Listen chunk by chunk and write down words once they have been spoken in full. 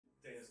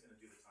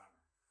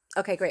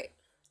Okay, great.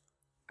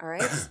 All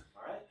right.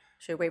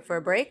 Should we wait for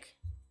a break?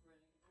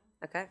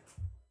 Okay.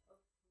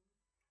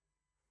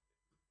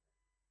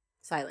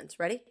 Silence.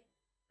 Ready?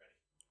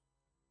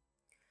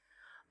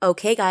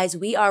 Okay, guys,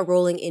 we are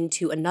rolling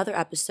into another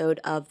episode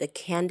of the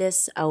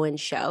Candace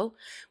Owens Show.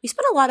 We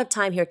spent a lot of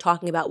time here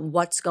talking about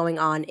what's going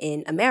on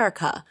in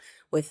America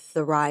with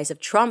the rise of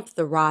Trump,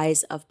 the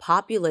rise of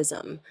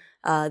populism.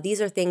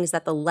 These are things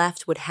that the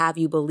left would have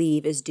you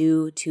believe is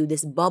due to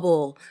this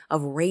bubble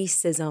of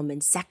racism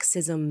and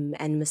sexism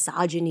and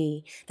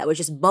misogyny that was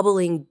just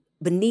bubbling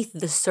beneath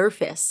the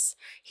surface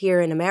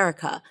here in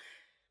America.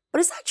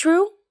 But is that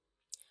true?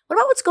 What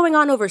about what's going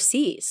on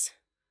overseas?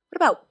 What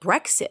about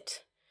Brexit?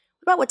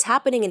 What about what's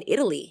happening in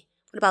Italy?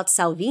 What about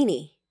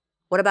Salvini?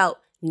 What about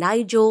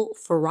Nigel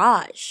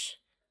Farage?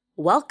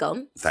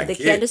 Welcome to the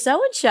Candace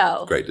Owens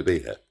Show. Great to be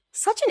here.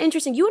 Such an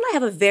interesting, you and I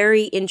have a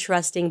very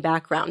interesting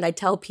background. I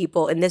tell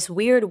people in this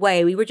weird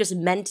way, we were just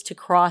meant to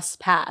cross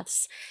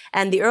paths.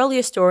 And the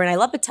earliest story, and I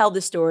love to tell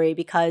this story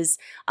because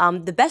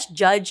the best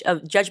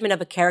judgment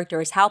of a character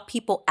is how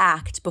people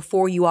act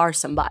before you are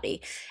somebody.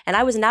 And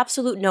I was an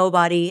absolute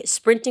nobody,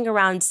 sprinting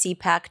around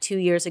CPAC 2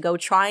 years ago,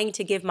 trying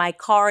to give my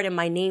card and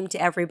my name to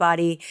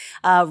everybody,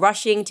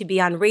 rushing to be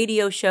on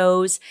radio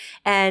shows.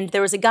 And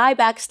there was a guy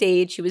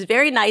backstage who was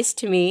very nice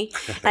to me.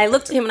 And I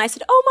looked at him and I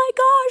said, "Oh my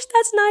gosh,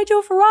 that's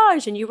Nigel Farage.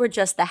 And you were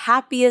just the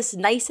happiest,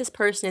 nicest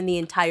person in the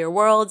entire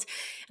world."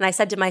 And I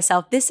said to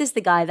myself, this is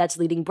the guy that's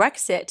leading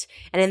Brexit.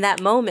 And in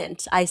that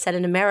moment, I said,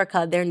 in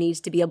America, there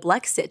needs to be a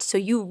Blexit. So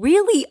you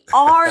really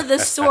are the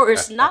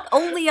source, not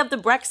only of the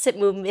Brexit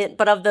movement,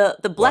 but of the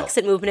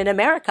Blexit movement in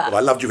America. Well,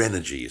 I loved your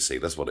energy, you see.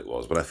 That's what it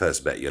was when I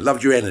first met you. I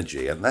loved your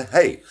energy. And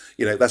hey,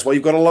 that's why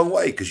you've got a long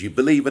way, because you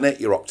believe in it,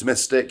 you're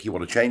optimistic, you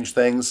want to change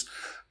things.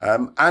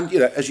 And,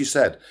 as you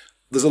said,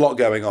 there's a lot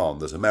going on.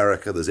 There's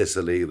America, there's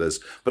Italy,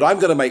 but I'm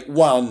going to make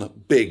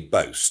one big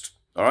boast,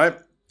 all right?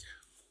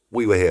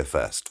 We were here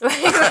first.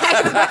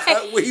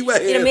 Right. We were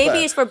here maybe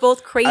first. it's we're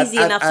both crazy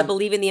enough to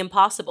believe in the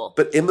impossible.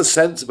 But in the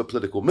sense of a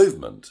political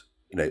movement,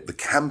 the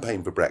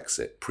campaign for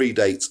Brexit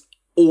predates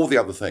all the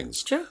other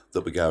things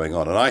that were going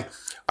on. And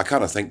I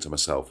kind of think to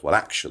myself, well,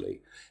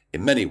 actually,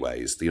 in many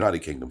ways, the United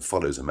Kingdom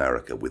follows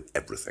America with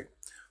everything.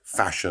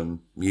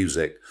 Fashion,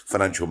 music,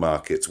 financial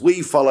markets.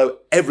 We follow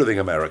everything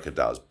America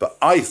does. But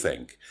I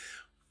think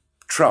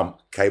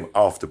Trump came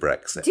after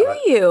Brexit. Do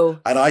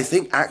you? And I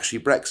think actually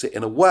Brexit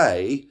in a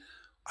way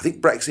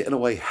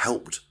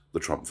helped the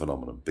Trump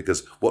phenomenon,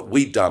 because what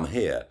we'd done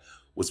here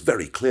was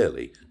very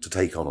clearly to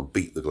take on and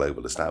beat the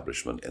global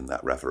establishment in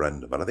that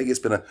referendum. And I think it's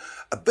been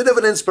a bit of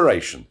an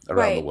inspiration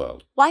around the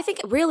world. Well, I think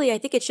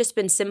it's just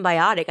been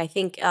symbiotic. I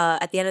think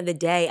at the end of the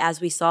day, as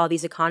we saw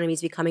these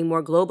economies becoming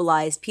more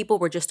globalized, people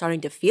were just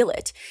starting to feel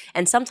it.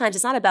 And sometimes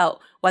it's not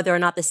about whether or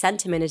not the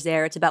sentiment is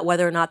there. It's about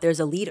whether or not there's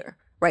a leader.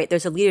 Right,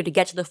 there's a leader to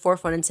get to the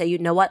forefront and say, you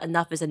know what,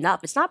 enough is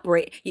enough. It's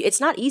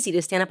not easy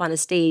to stand up on a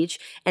stage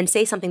and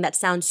say something that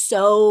sounds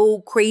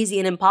so crazy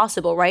and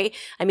impossible, right?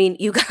 I mean,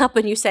 you got up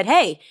and you said,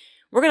 hey,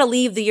 we're going to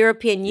leave the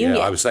European Union.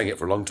 Yeah, I was saying it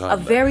for a long time.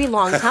 Very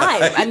long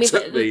time. I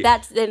mean,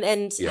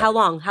 that's how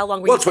long? How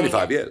long were you saying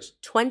 25 years.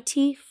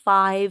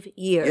 25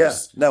 years.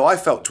 Yeah. No, I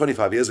felt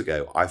 25 years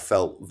ago, I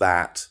felt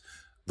that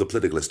the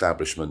political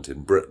establishment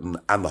in Britain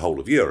and the whole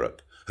of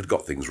Europe had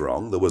got things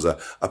wrong. There was a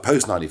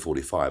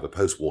post-1945, a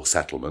post-war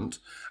settlement.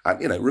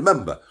 And,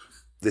 remember,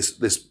 this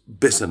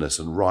bitterness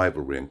and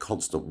rivalry and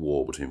constant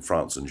war between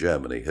France and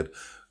Germany had,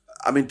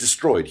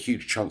 destroyed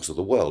huge chunks of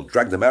the world,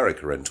 dragged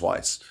America in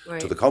twice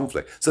to the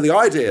conflict. So the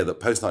idea that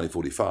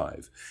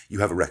post-1945, you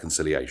have a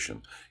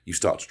reconciliation, you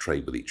start to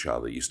trade with each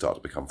other, you start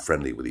to become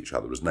friendly with each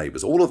other as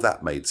neighbours, all of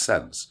that made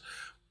sense.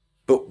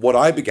 But what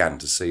I began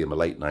to see in the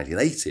late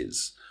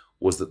 1980s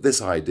was that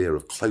this idea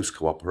of close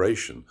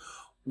cooperation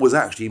was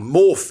actually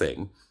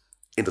morphing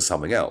into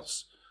something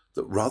else.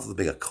 That rather than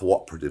being a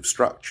cooperative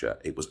structure,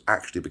 it was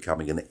actually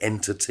becoming an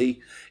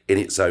entity in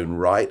its own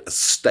right, a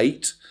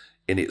state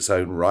in its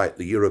own right,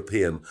 the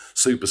European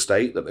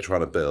superstate that they're trying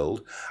to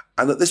build,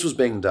 and that this was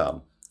being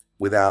done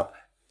without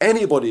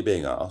anybody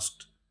being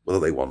asked whether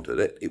they wanted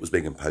it. It was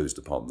being imposed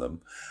upon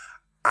them.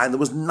 And there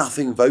was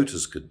nothing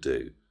voters could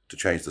do to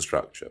change the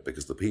structure,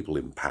 because the people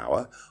in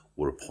power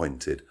were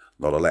appointed,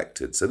 not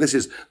elected. So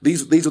these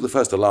are the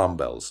first alarm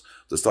bells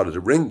that started to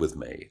ring with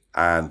me.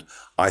 And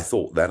I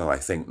thought then, and I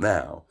think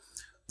now,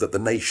 that the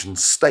nation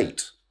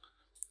state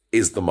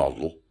is the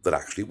model that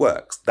actually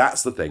works.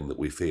 That's the thing that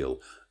we feel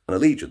an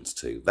allegiance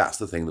to. That's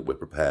the thing that we're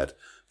prepared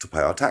to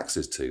pay our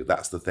taxes to.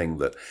 That's the thing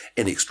that,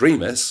 in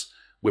extremis,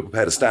 we're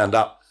prepared to stand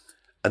up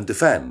and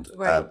defend.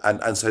 Right.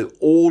 And so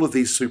all of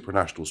these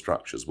supranational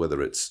structures,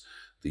 whether it's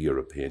the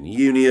European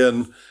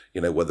Union,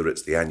 whether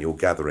it's the annual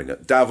gathering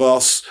at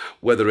Davos,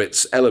 whether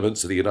it's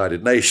elements of the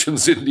United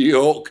Nations in New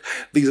York,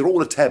 these are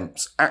all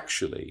attempts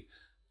actually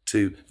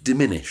to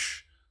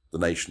diminish the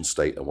nation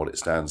state and what it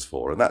stands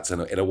for. And that's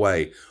in a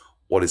way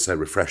what is so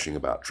refreshing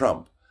about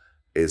Trump,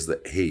 is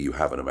that here you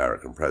have an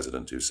American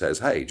president who says,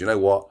 hey, do you know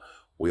what?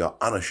 We are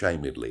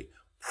unashamedly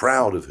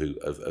proud of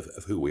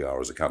who we are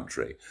as a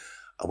country.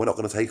 and we're not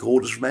going to take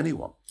orders from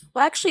anyone.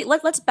 Well, actually,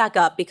 let's back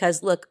up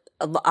because, look,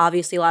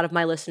 obviously a lot of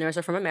my listeners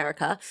are from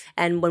America.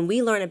 And when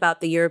we learn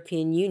about the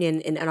European Union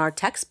in our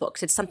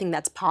textbooks, it's something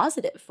that's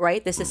positive,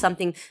 right? This is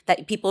something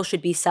that people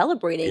should be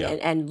celebrating. Yeah.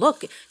 And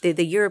look,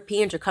 the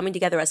Europeans are coming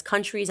together as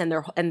countries and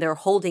they're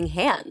holding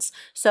hands.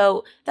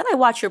 So then I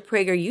watch your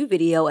PragerU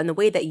video, and the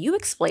way that you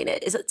explain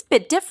it is it's a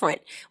bit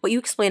different. What you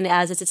explain it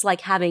as is it's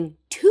like having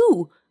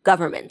two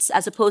governments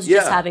as opposed to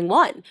just having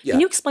one. Yeah.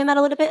 Can you explain that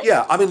a little bit?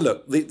 Yeah, I mean,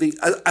 look,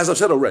 as I've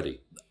said already,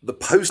 the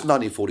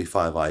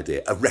post-1945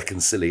 idea of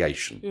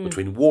reconciliation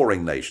between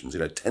warring nations,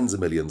 tens of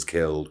millions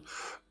killed,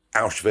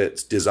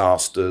 Auschwitz,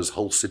 disasters,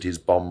 whole cities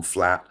bombed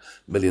flat,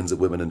 millions of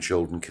women and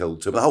children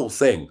killed too. The whole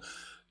thing,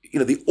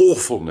 the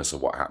awfulness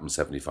of what happened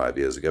 75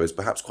 years ago is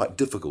perhaps quite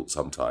difficult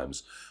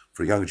sometimes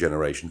for a younger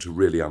generation to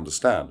really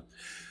understand.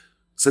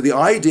 So the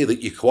idea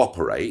that you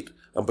cooperate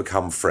and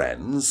become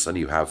friends and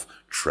you have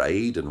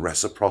trade and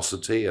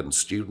reciprocity and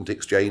student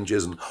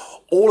exchanges and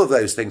all of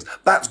those things,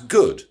 that's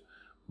good.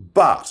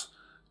 But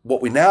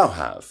what we now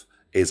have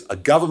is a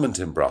government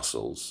in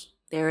Brussels.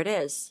 There it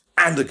is.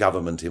 And a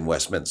government in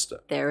Westminster.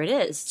 There it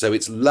is. So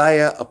it's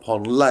layer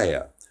upon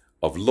layer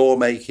of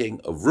lawmaking,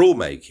 of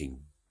rulemaking,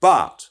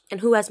 And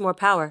who has more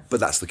power?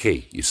 But that's the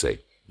key, you see.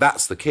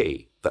 That's the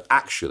key, that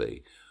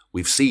actually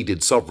we've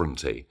ceded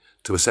sovereignty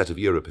to a set of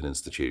European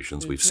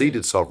institutions. We've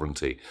ceded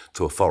sovereignty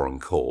to a foreign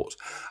court.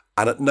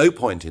 And at no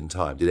point in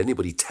time did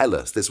anybody tell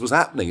us this was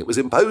happening. It was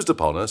imposed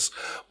upon us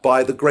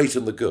by the great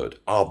and the good,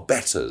 our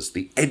betters,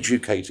 the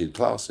educated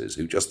classes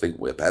who just think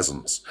we're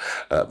peasants,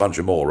 a bunch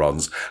of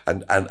morons,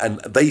 and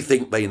they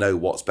think they know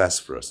what's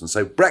best for us. And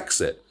so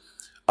Brexit,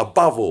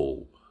 above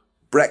all,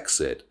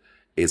 Brexit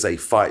is a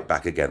fight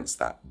back against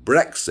that.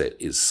 Brexit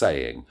is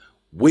saying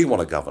we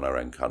want to govern our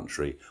own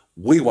country,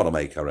 we want to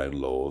make our own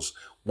laws,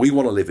 we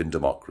want to live in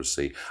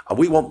democracy, and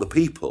we want the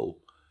people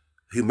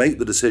who make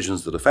the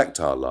decisions that affect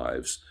our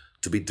lives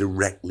to be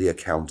directly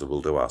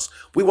accountable to us.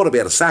 We want to be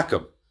able to sack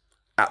them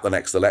at the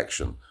next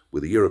election.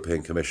 With the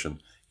European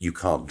Commission, you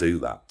can't do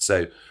that.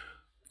 So,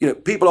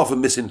 people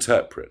often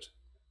misinterpret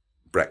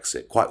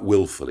Brexit quite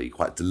willfully,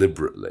 quite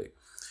deliberately.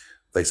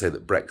 They say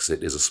that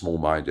Brexit is a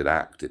small-minded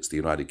act. It's the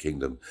United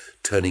Kingdom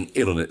turning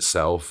in on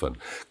itself and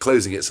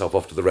closing itself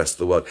off to the rest of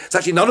the world. It's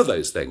actually none of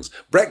those things.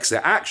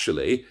 Brexit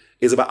actually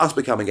is about us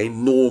becoming a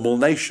normal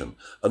nation,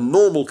 and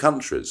normal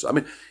countries. I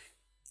mean,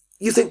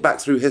 you think back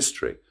through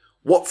history,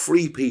 what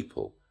free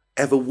people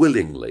ever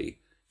willingly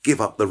give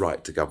up the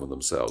right to govern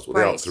themselves?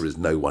 Well, the answer is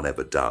no one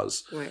ever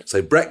does. Right.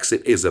 So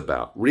Brexit is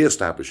about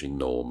re-establishing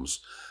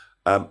norms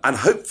and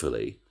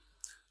hopefully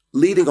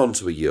leading on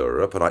to a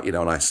Europe, and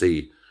I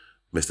see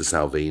Mr.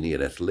 Salvini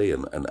in Italy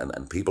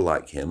and people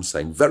like him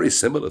saying very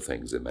similar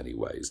things in many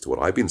ways to what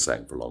I've been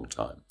saying for a long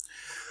time.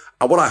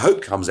 And what I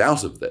hope comes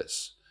out of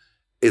this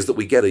is that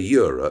we get a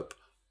Europe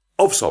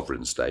of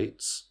sovereign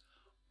states,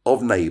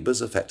 of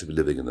neighbours effectively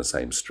living in the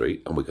same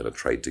street, and we're going to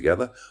trade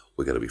together,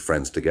 we're going to be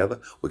friends together,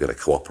 we're going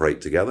to cooperate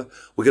together,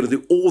 we're going to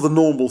do all the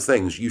normal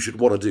things you should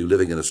want to do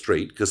living in a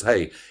street, because,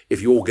 hey, if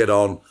you all get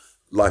on,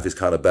 life is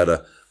kind of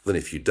better than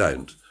if you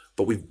don't.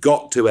 But we've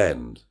got to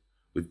end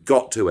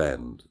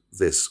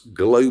this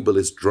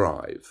globalist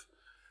drive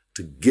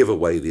to give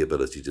away the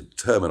ability to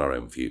determine our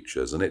own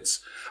futures. And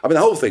the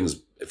whole thing's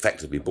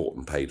effectively bought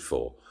and paid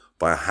for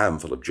by a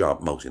handful of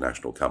giant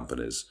multinational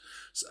companies,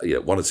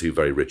 one or two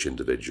very rich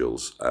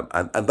individuals,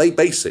 and they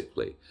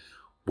basically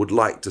would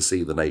like to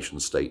see the nation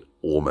state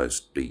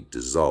almost be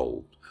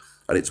dissolved.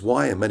 And it's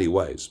why, in many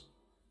ways,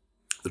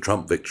 the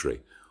Trump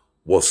victory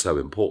was so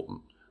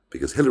important,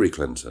 because Hillary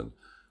Clinton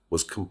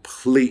was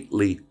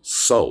completely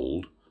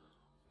sold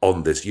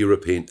on this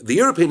the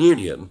European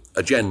Union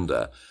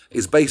agenda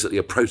is basically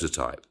a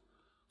prototype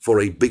for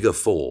a bigger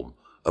form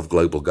of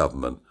global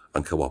government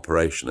and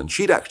cooperation. And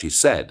she'd actually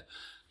said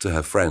to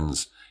her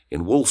friends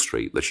in Wall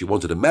Street that she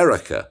wanted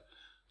America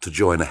to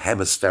join a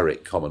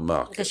hemispheric common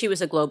market. Because she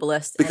was a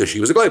globalist. Because she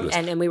was a globalist.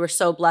 And we were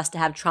so blessed to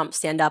have Trump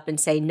stand up and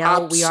say,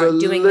 no, we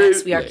aren't doing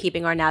this. We are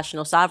keeping our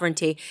national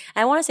sovereignty.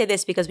 And I want to say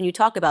this because when you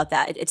talk about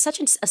that, it's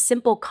such a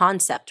simple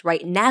concept,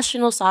 right?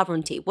 National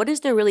sovereignty. What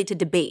is there really to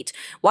debate?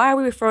 Why are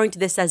we referring to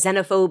this as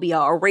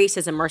xenophobia or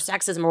racism or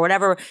sexism or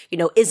whatever,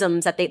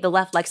 isms that the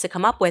left likes to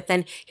come up with?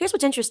 And here's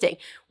what's interesting.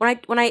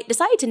 When I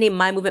decided to name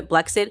my movement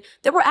Blexit,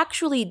 there were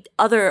actually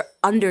other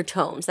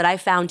undertones that I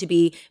found to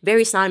be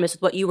very synonymous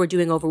with what you were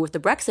doing over with the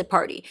Brexit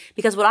Party,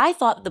 because what I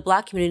thought the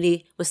Black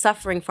community was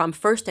suffering from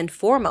first and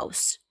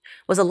foremost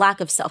was a lack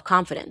of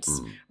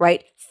self-confidence,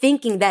 right?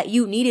 Thinking that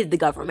you needed the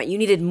government, you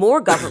needed more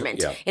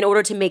government in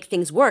order to make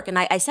things work. And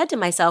I said to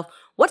myself,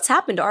 what's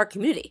happened to our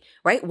community,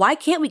 right? Why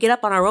can't we get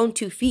up on our own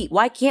 2 feet?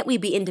 Why can't we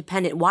be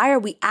independent? Why are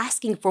we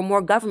asking for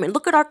more government?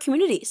 Look at our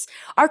communities.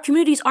 Our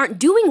communities aren't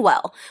doing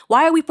well.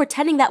 Why are we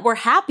pretending that we're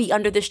happy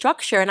under this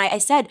structure? And I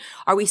said,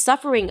 are we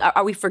suffering?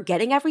 Are we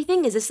forgetting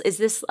everything? Is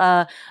this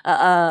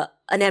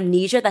an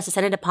amnesia that's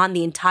descended upon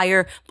the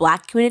entire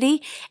Black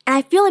community? And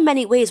I feel in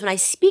many ways when I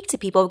speak to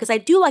people, because I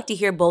do like to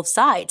hear both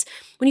sides,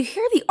 when you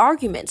hear the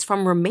arguments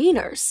from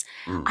Remainers,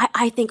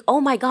 I think,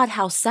 oh my God,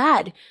 how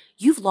sad.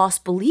 you've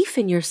lost belief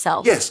in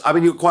yourself. Yes, I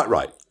mean, you're quite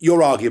right.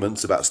 Your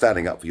arguments about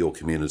standing up for your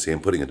community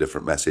and putting a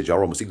different message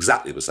are almost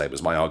exactly the same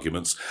as my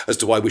arguments as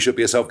to why we should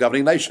be a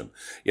self-governing nation.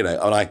 You know,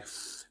 and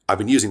I've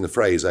been using the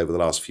phrase over the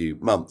last few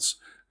months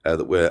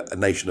that we're a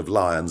nation of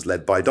lions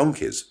led by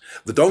donkeys.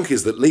 The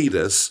donkeys that lead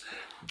us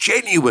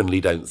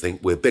genuinely don't think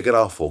we're big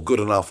enough or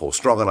good enough or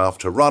strong enough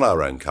to run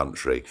our own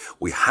country.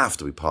 We have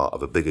to be part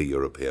of a bigger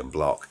European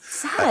bloc.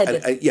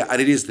 Sad.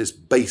 And it is this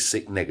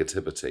basic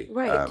negativity.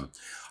 Right.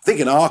 I think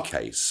in our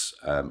case,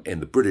 in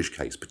the British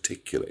case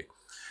particularly,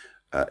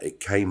 it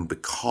came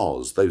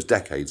because those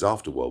decades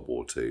after World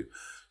War II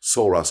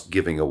saw us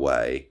giving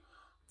away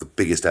the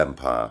biggest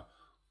empire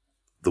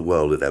the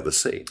world had ever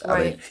seen. Right.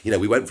 I mean, you know,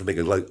 we went from being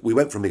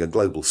a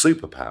global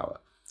superpower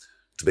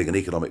to being an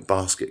economic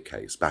basket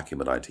case back in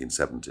the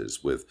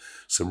 1970s with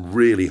some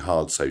really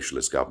hard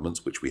socialist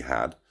governments, which we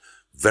had,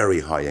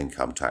 very high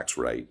income tax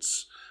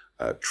rates,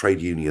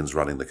 trade unions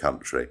running the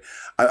country.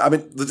 I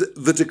mean,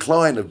 the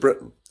decline of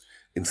Britain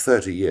in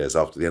 30 years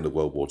after the end of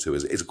World War II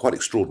is a quite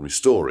extraordinary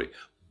story.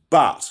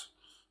 But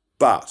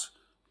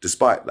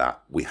despite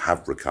that, we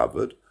have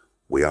recovered.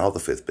 We are the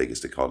fifth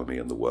biggest economy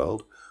in the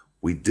world.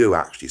 We do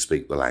actually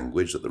speak the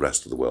language that the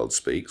rest of the world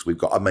speaks. We've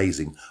got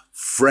amazing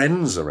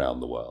friends around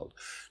the world.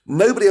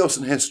 Nobody else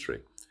in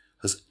history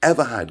has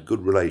ever had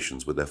good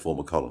relations with their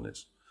former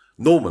colonies.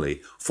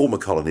 Normally, former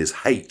colonies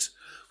hate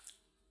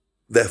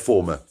their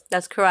former.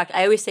 That's correct.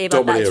 I always say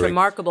about that, it's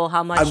remarkable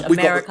how much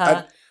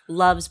America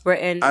loves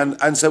Britain.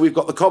 And so we've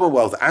got the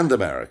Commonwealth and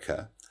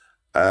America,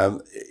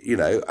 you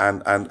know,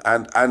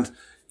 and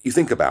you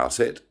think about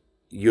it,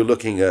 you're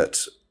looking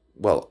at,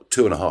 well,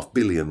 2.5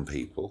 billion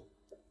people.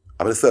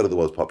 I mean, a third of the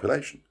world's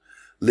population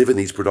live in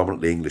these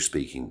predominantly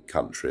English-speaking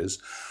countries,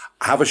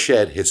 have a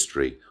shared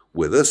history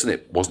with us, and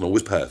it wasn't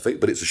always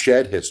perfect, but it's a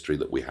shared history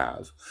that we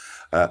have.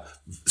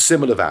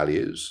 Similar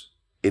values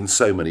in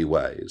so many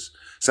ways.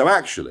 So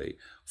actually,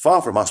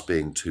 far from us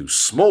being too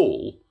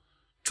small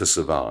to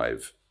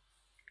survive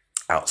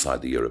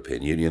outside the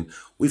European Union,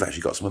 we've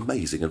actually got some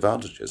amazing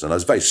advantages. And I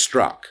was very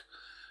struck,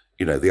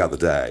 you know, the other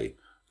day,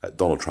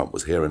 Donald Trump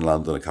was here in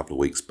London a couple of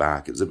weeks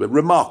back. It was a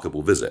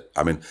remarkable visit.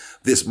 I mean,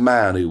 this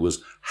man who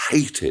was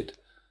hated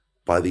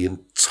by the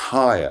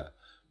entire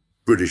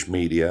British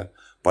media,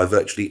 by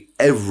virtually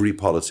every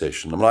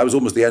politician. I mean, I was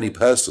almost the only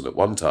person at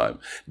one time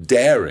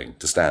daring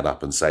to stand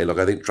up and say, look,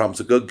 I think Trump's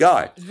a good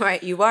guy.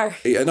 Right, you are.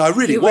 And I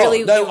really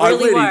was.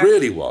 I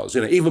really was.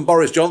 You know, even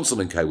Boris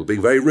Johnson and co were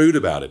being very rude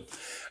about him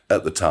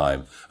at the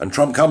time. And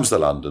Trump comes to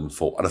London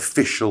for an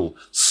official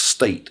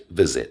state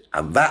visit.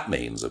 And that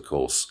means, of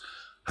course,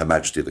 Her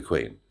Majesty the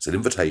Queen. It's an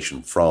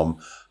invitation from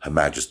Her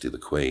Majesty the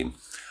Queen.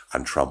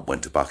 And Trump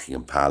went to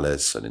Buckingham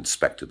Palace and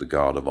inspected the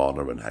Guard of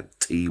Honour and had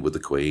tea with the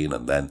Queen.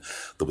 And then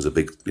there was a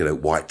big, you know,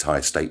 white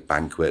tie state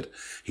banquet.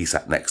 He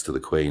sat next to the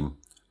Queen.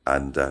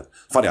 And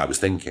funny, I was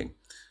thinking,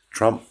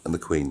 Trump and the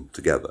Queen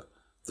together,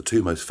 the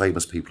two most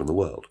famous people in the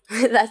world.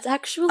 That's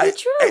actually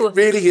true. It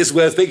really is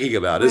worth thinking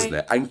about, isn't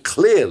it? And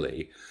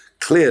clearly,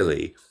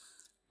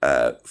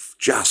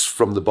 just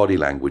from the body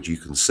language, you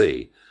can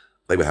see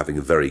they were having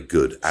a very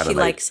good anime. She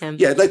likes him.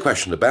 Yeah, no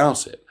question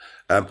about it.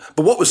 But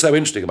what was so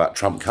interesting about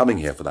Trump coming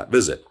here for that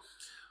visit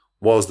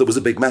was there was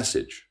a big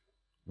message,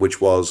 which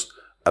was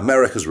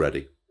America's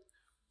ready.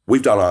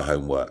 We've done our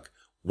homework.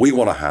 We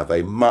want to have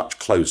a much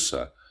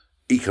closer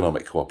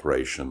economic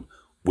cooperation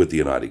with the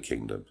United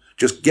Kingdom.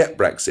 Just get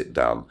Brexit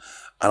done.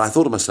 And I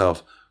thought to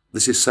myself,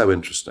 this is so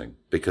interesting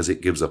because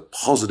it gives a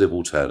positive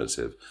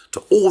alternative to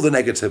all the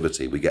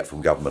negativity we get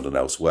from government and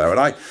elsewhere.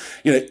 And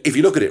you know, if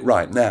you look at it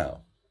right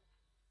now,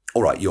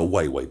 all right, you're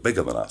way, way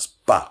bigger than us,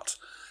 but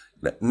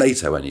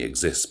NATO only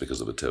exists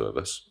because of the two of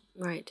us.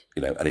 Right.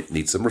 You know, and it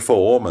needs some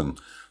reform, and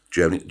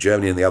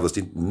Germany and the others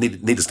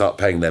need to start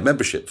paying their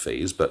membership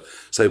fees. But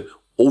so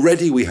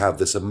already we have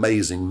this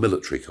amazing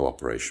military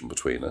cooperation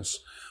between us.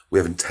 We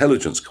have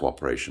intelligence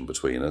cooperation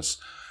between us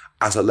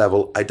at a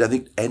level I don't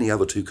think any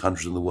other two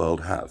countries in the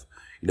world have.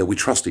 You know, we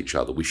trust each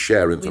other. We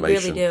share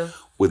information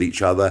with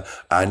each other.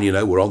 And, you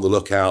know, we're on the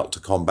lookout to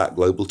combat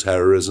global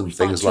terrorism,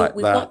 things like that.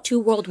 We've fought 2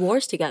 world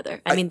wars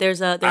together. I mean,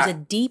 there's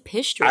a deep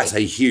history. At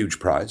a huge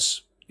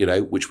price, you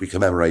know, which we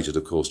commemorated,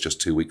 of course, just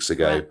 2 weeks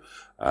ago.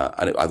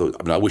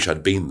 Right. I wish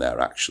I'd been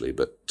there, actually,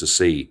 but to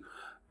see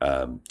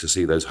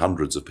those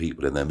hundreds of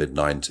people in their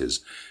mid-90s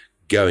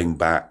going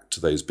back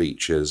to those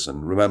beaches.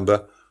 And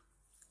remember,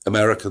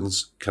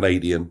 Americans,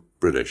 Canadian,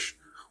 British,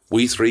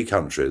 we 3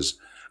 countries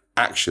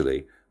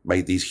actually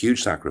made these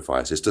huge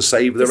sacrifices to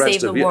save the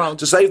rest of Europe,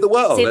 to save the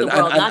world,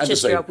 not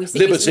just Europe. We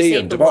liberty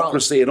and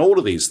democracy and all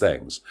of these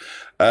things.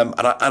 And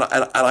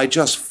I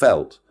just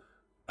felt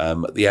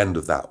at the end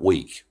of that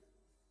week,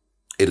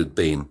 it had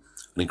been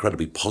an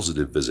incredibly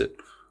positive visit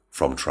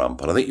from Trump,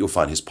 and I think you'll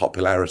find his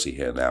popularity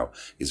here now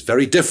is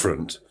very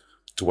different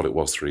to what it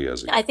was 3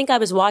 years ago. I think I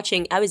was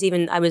watching. I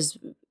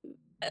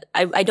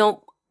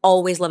don't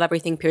always love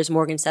everything Piers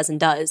Morgan says and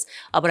does.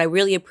 But I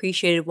really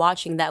appreciated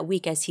watching that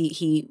week as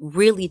he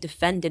really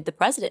defended the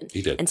president.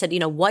 He did. And said,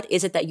 what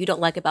is it that you don't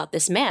like about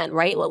this man,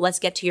 right? Well, let's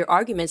get to your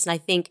arguments. And I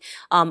think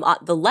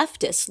the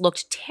leftists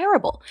looked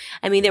terrible.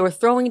 I mean, they were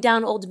throwing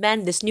down old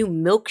men, this new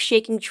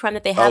milkshaking trend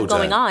that they have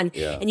going on.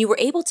 Yeah. And you were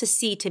able to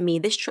see, to me,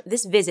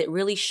 this visit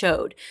really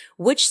showed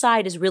which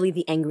side is really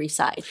the angry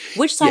side,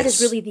 which side is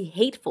really the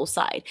hateful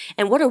side.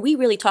 And what are we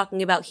really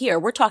talking about here?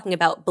 We're talking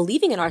about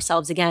believing in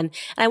ourselves again.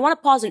 And I want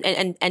to pause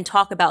and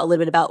talk about a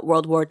little bit about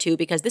World War II,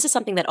 because this is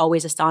something that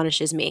always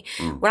astonishes me.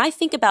 When I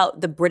think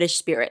about the British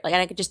spirit, like,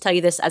 and I could just tell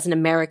you this as an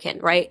American,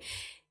 right?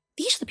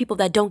 These are the people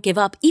that don't give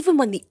up, even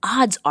when the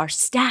odds are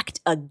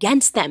stacked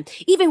against them,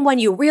 even when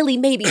you really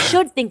maybe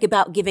should think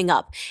about giving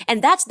up.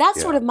 And that's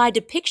sort of my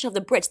depiction of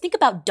the Brits. Think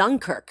about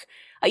Dunkirk.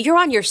 You're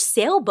on your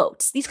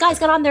sailboats. These guys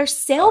got on their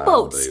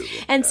sailboats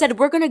and said,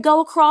 we're going to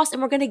go across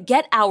and we're going to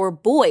get our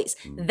boys.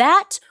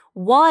 That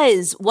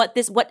was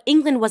what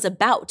England was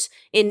about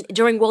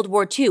during World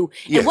War II.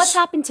 And what's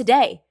happened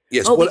today?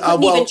 Yes. We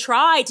couldn't even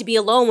try to be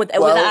alone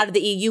out of the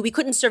EU. We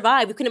couldn't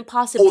survive. We couldn't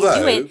possibly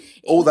do it.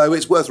 Although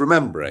it's worth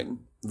remembering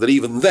that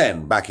even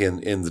then, back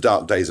in the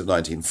dark days of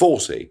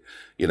 1940,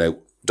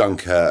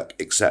 Dunkirk,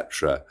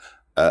 etc.,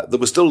 there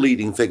were still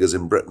leading figures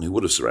in Britain who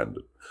would have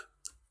surrendered.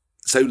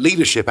 So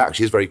leadership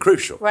actually is very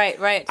crucial.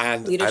 Right.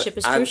 And leadership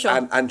is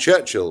crucial. And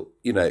Churchill,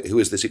 who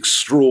is this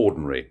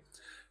extraordinary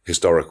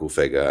historical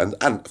figure, and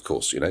of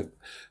course,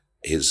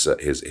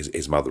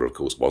 his mother, of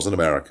course, was an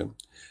American.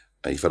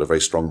 And he felt a very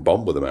strong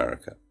bond with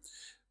America.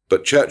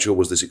 But Churchill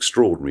was this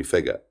extraordinary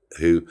figure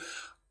who,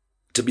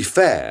 to be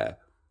fair,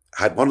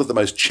 had one of the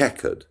most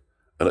checkered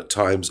and at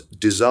times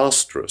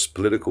disastrous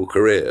political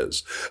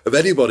careers of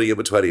anybody in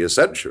the 20th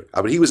century.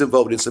 I mean, he was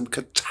involved in some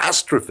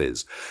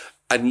catastrophes.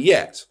 And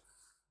yet,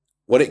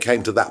 when it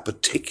came to that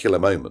particular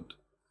moment,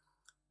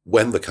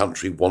 when the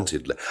country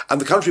wanted, and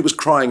the country was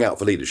crying out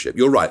for leadership.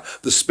 You're right.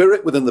 The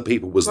spirit within the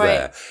people was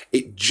there.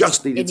 It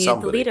just needed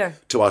somebody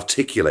to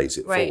articulate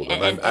it for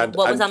them. And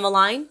what was on the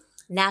line?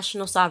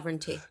 National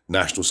sovereignty.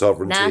 National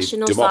sovereignty,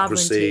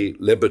 democracy,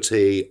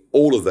 liberty,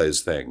 all of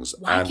those things.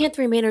 Why can't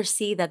the Remainers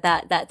see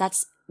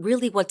that's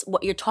really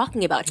what you're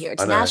talking about here?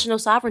 It's national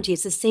sovereignty.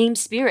 It's the same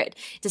spirit.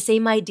 It's the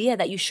same idea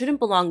that you shouldn't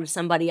belong to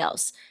somebody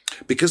else.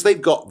 Because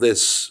they've got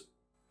this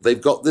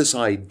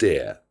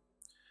idea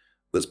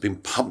that's been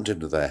pumped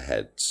into their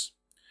heads.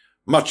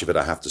 Much of it,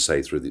 I have to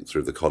say, through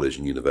the college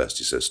and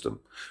university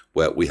system,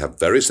 where we have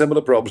very similar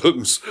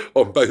problems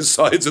on both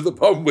sides of the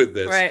pond with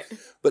this. Right.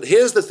 But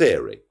here's the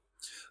theory.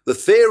 The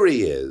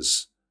theory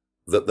is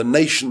that the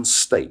nation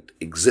state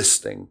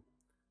existing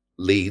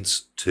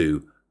leads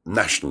to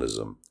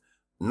nationalism.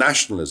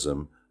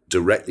 Nationalism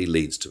directly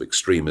leads to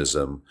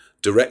extremism,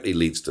 directly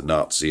leads to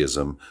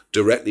Nazism,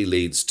 directly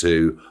leads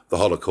to the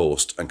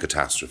Holocaust and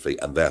catastrophe.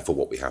 And therefore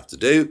what we have to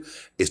do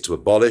is to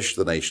abolish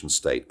the nation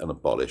state and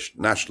abolish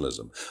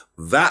nationalism.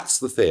 That's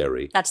the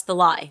theory. That's the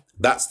lie.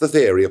 That's the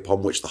theory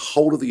upon which the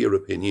whole of the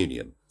European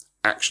Union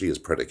actually is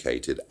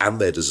predicated, and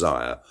their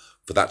desire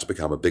for that to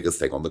become a bigger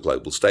thing on the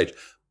global stage.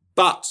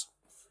 But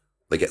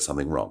they get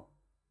something wrong.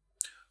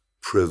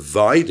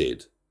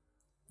 Provided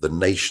the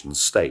nation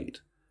state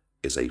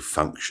is a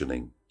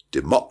functioning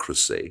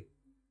democracy,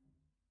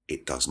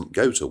 it doesn't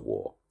go to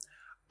war.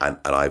 And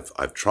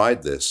I've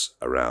tried this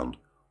around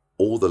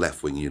all the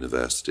left-wing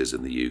universities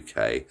in the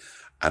UK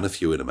and a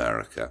few in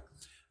America.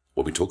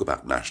 When we talk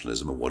about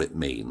nationalism and what it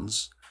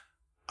means,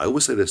 I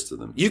always say this to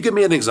them. You give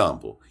me an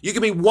example. You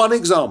give me one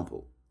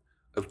example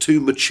of two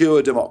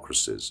mature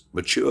democracies,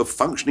 mature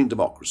functioning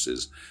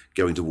democracies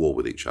going to war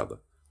with each other.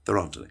 There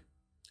aren't any.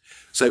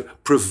 So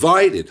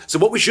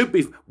what we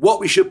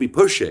should be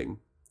pushing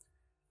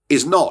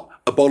is not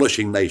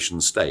abolishing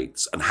nation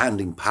states and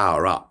handing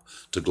power up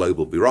to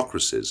global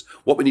bureaucracies.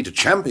 What we need to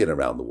champion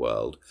around the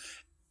world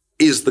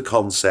is the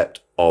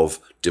concept of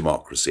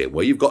democracy. And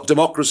where you've got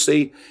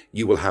democracy,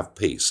 you will have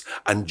peace.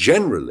 And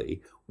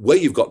generally, where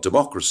you've got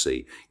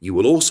democracy, you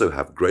will also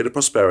have greater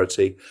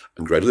prosperity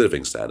and greater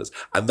living standards.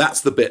 And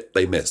that's the bit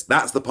they miss.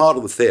 That's the part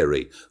of the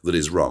theory that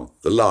is wrong,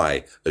 the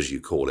lie, as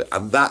you call it.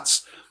 And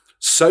that's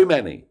so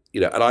many,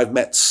 and I've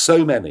met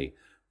so many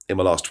in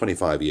the last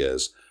 25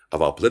 years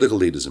of our political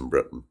leaders in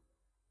Britain.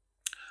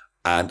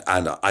 And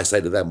I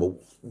say to them, well,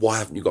 why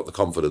haven't you got the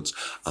confidence?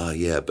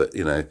 But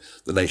the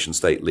nation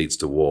state leads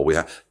to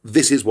war.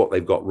 This is what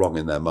they've got wrong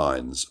in their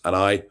minds. And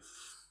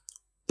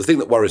the thing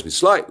that worries me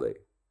slightly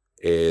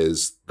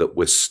is that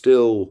we're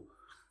still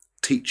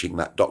teaching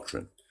that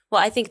doctrine.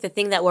 Well, I think the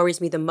thing that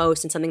worries me the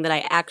most, and something that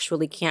I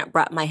actually can't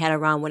wrap my head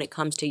around when it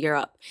comes to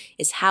Europe,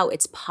 is how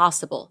it's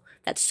possible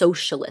that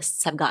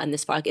socialists have gotten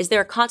this far. Like, is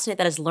there a continent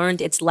that has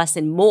learned its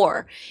lesson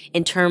more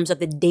in terms of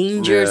the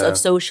dangers of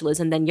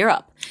socialism than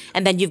Europe?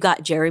 And then you've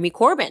got Jeremy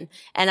Corbyn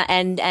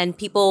and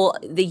people,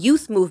 the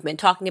youth movement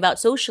talking about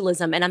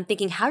socialism. And I'm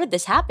thinking, how did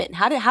this happen?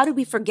 How did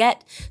we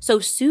forget so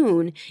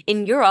soon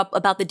in Europe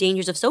about the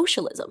dangers of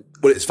socialism?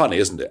 Well, it's funny,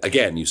 isn't it?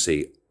 Again, you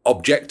see,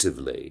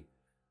 objectively,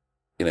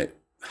 if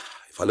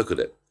I look at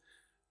it,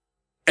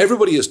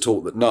 everybody is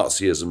taught that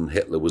Nazism and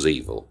Hitler was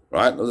evil,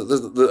 right?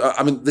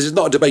 I mean, this is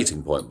not a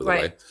debating point, by the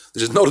way.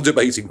 This is not a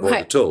debating point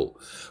at all.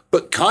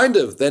 But kind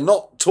of, they're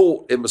not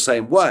taught in the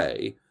same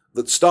way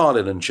that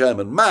Stalin and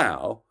Chairman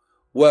Mao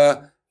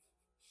were,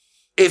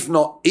 if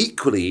not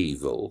equally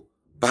evil,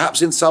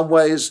 perhaps in some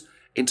ways,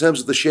 in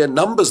terms of the sheer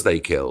numbers they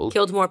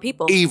killed more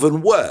people,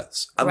 even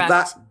worse. And Correct.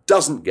 That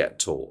doesn't get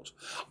taught.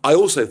 I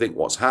also think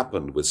what's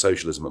happened with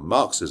socialism and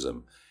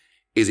Marxism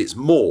is it's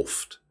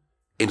morphed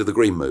into the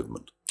Green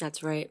Movement.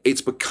 That's right.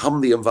 It's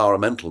become the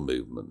environmental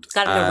movement. It's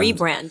gotten a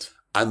rebrand.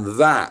 And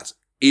that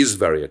is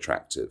very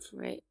attractive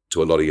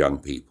to a lot of young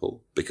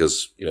people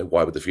because,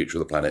 why would the future of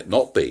the planet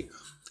not be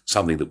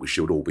something that we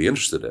should all be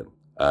interested in?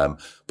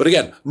 But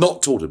again,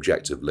 not taught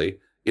objectively.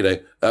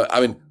 I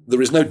mean,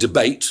 there is no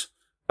debate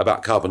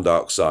about carbon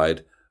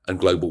dioxide and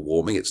global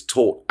warming. It's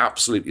taught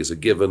absolutely as a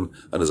given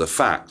and as a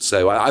fact.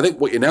 So I think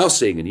what you're now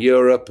seeing in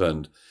Europe,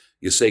 and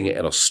you're seeing it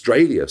in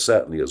Australia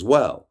certainly as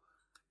well,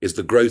 is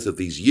the growth of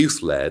these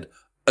youth-led,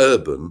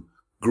 urban,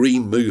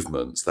 green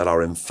movements that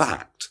are in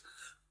fact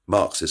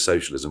Marxist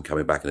socialism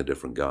coming back in a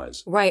different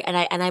guise. Right.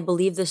 And I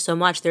believe this so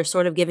much. They're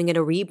sort of giving it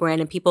a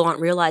rebrand and people aren't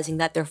realizing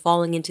that they're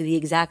falling into the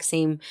exact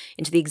same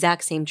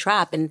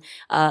trap. And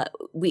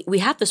we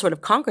have to sort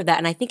of conquer that.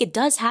 And I think it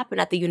does happen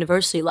at the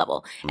university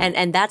level.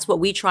 And that's what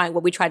we try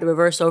to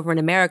reverse over in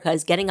America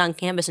is getting on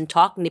campus and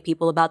talking to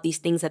people about these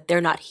things that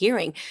they're not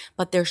hearing.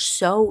 But they're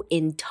so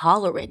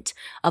intolerant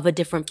of a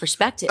different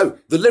perspective. Oh,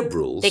 the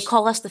liberals. They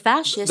call us the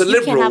fascists. The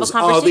liberals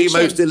are the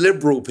most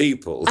illiberal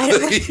people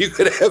that you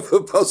could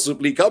ever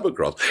possibly come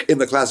across in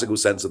the classical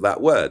sense of that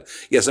word.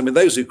 Yes, I mean,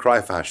 those who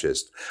cry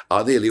fascist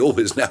are nearly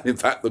always now, in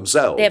fact,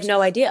 themselves. They have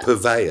no idea.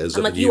 Purveyors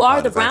of a new you are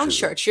kind the of brown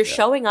fascism. shirts. You're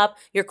showing up.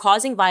 You're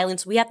causing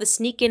violence. We have to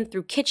sneak in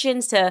through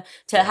kitchens to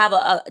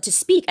have to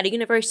speak at a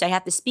university. I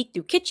have to speak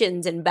through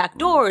kitchens and back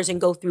doors and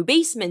go through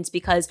basements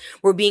because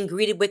we're being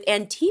greeted with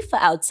Antifa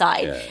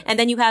outside. Yeah. And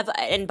then you have,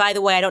 and by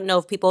the way, I don't know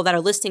if people that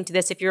are listening to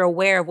this, if you're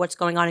aware of what's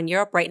going on in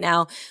Europe right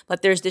now,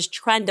 but there's this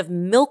trend of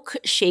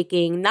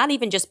milkshaking, not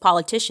even just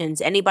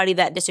politicians, anybody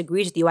that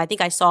disagrees with you. I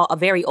think I saw a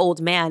very old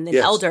man, an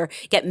elder,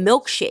 get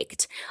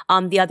milkshaked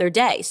the other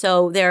day.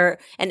 So they're,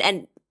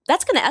 and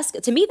that's going to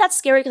escalate. To me, that's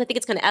scary because I think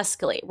it's going to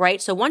escalate,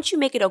 right? So once you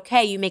make it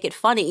okay, you make it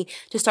funny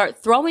to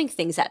start throwing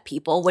things at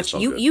people, which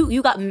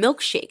you got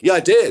milkshaked. Yeah, I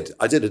did.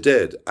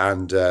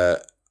 And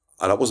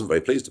I wasn't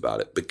very pleased about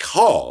it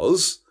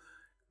because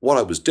what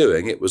I was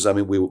doing,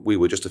 we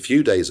were just a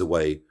few days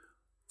away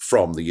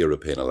from the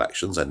European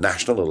elections, a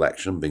national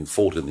election being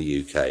fought in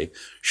the UK,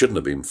 shouldn't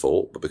have been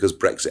fought, but because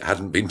Brexit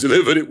hadn't been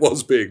delivered, it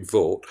was being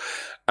fought.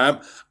 And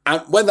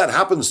when that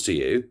happens to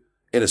you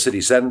in a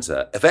city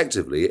centre,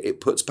 effectively, it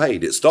puts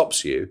paid. It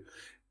stops you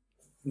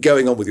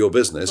going on with your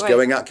business,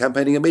 going out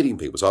campaigning and meeting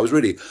people. So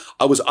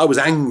I was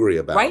angry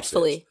about it.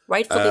 Rightfully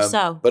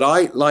so. But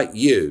I, like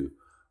you,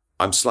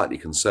 I'm slightly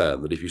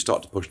concerned that if you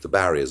start to push the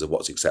barriers of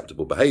what's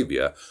acceptable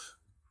behaviour,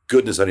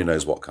 goodness only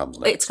knows what comes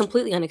next. It's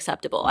completely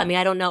unacceptable. I mean,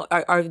 I don't know.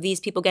 Are these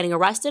people getting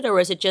arrested, or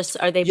is it just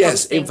are they?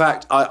 Yes, posting?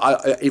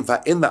 in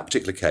fact, in that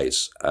particular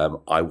case,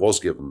 I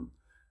was given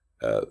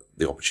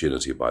the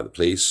opportunity by the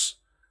police,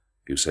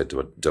 who said,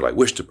 "Did I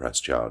wish to press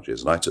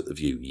charges?" And I took the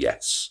view,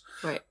 yes,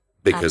 right,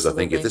 because I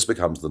think if this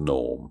becomes the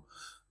norm,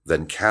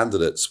 then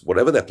candidates,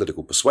 whatever their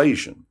political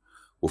persuasion,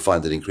 will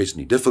find it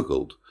increasingly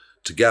difficult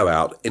to go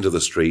out into the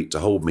street, to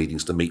hold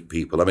meetings, to meet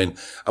people. I mean,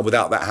 and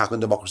without that, how can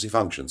democracy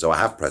function? So I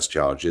have pressed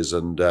charges,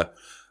 and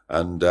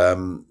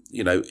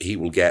he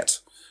will get,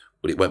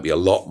 well, it won't be a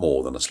lot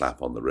more than a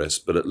slap on the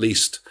wrist, but at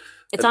least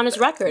it's on his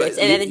record. And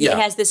then he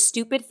has this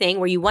stupid thing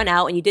where you went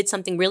out and you did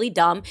something really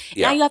dumb.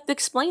 Now you have to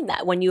explain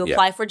that when you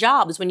apply for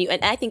jobs. And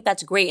I think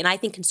that's great. And I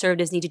think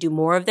conservatives need to do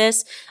more of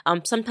this.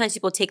 Sometimes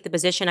people take the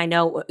position. I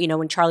know,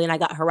 when Charlie and I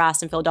got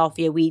harassed in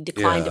Philadelphia, we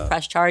declined to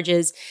press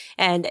charges.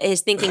 And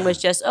his thinking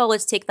was just,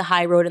 let's take the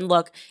high road and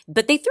look.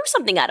 But they threw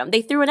something at him.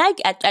 They threw an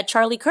egg at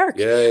Charlie Kirk.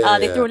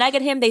 They threw an egg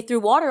at him. They threw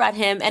water at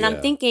him. And I'm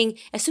thinking,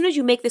 as soon as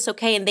you make this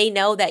okay and they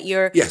know that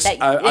you're... Yes,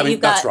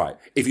 that's right.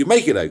 If you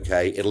make it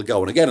okay, it'll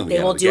go on again and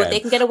again. They will do what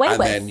they can get away with.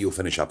 And then you'll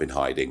finish up in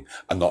hiding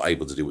and not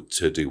able to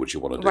do what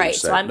you want to do. Right.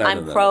 So I'm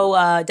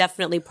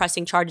definitely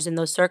pressing charges in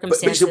those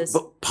circumstances.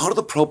 But part of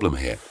the problem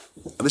here,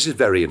 and this is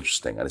very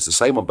interesting, and it's the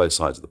same on both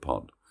sides of the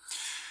pond.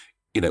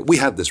 We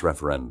had this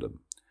referendum.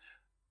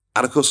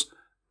 And of course,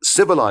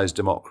 civilized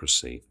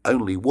democracy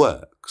only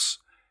works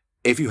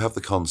if you have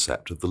the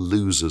concept of the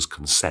loser's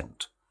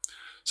consent.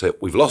 So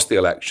we've lost the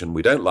election,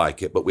 we don't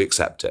like it, but we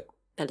accept it.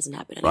 That doesn't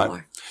happen anymore.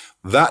 Right?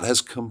 That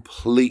has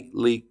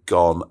completely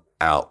gone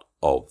out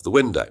of the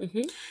window.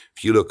 Mm-hmm.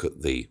 If you look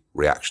at the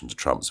reaction to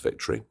Trump's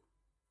victory,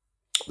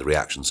 the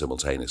reaction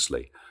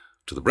simultaneously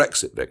to the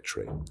Brexit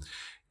victory,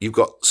 you've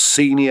got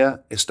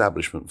senior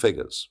establishment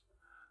figures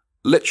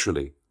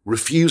literally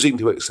refusing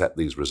to accept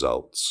these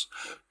results,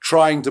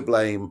 trying to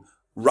blame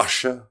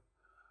Russia,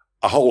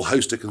 a whole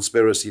host of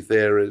conspiracy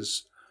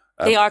theories.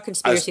 They are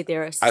conspiracy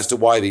theorists. As to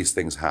why these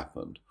things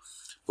happened.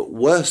 But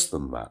worse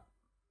than that,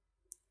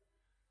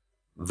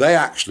 they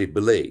actually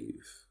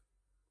believe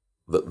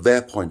that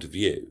their point of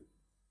view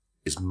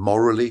is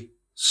morally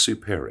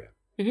superior.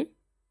 Mm-hmm.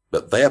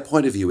 But their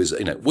point of view is,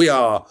 we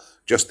are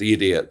just the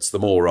idiots, the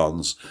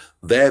morons.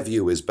 Their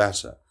view is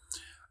better.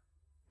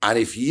 And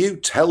if you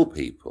tell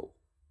people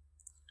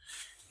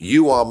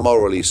you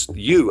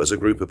as a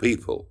group of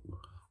people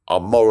are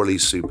morally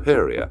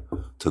superior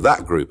to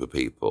that group of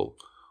people,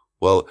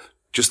 well,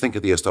 just think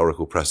of the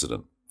historical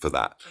precedent for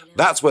that.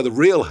 That's where the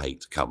real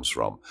hate comes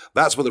from.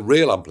 That's where the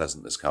real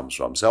unpleasantness comes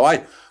from. So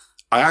I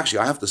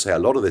have to say a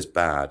lot of this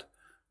bad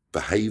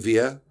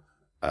behavior,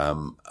 a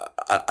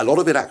lot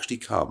of it actually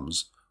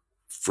comes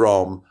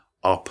from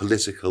our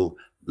political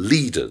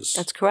leaders.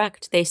 That's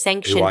correct. They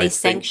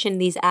sanction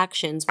these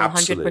actions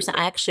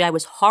 100%. I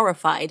was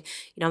horrified.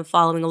 I'm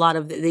following a lot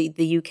of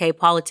the UK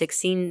politics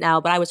scene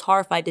now, but I was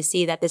horrified to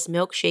see that this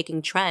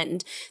milkshaking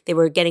trend, they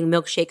were getting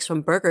milkshakes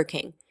from Burger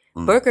King.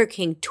 Burger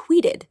King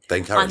tweeted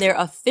on their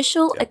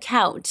official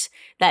account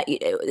that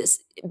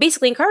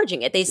basically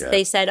encouraging it.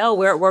 They said, "Oh,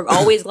 we're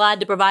always glad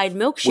to provide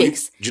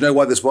milkshakes." Do you know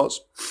why this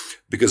was?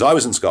 Because I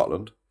was in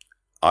Scotland.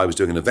 I was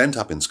doing an event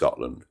up in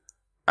Scotland,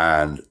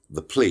 and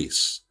the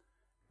police,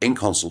 in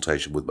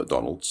consultation with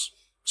McDonald's,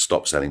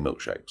 stopped selling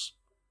milkshakes.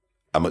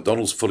 And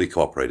McDonald's fully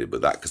cooperated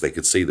with that because they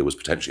could see there was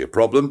potentially a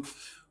problem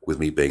with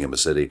me being in the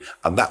city.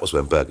 And that was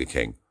when Burger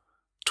King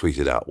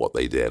tweeted out what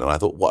they did. And I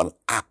thought, what an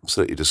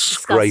absolutely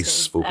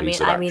disgraceful piece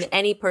of action. I mean,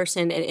 any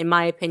person, in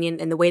my opinion,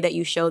 and the way that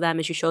you show them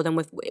is you show them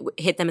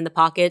hit them in the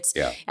pockets.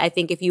 Yeah. I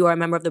think if you are a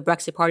member of the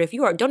Brexit Party,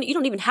 you don't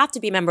even have to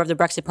be a member of the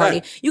Brexit Party.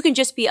 Right. You can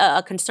just be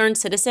a concerned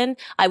citizen.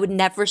 I would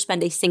never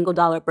spend a single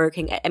dollar at Burger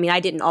King. I mean, I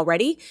didn't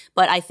already,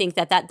 but I think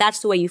that's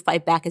the way you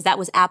fight back, because that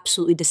was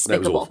absolutely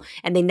despicable.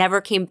 And they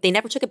never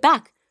took it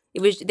back.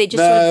 They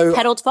just sort of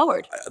pedaled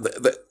forward.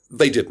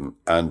 They didn't,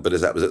 but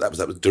that was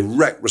a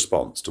direct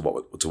response to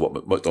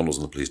what McDonald's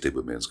and the police did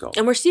with me in Scotland.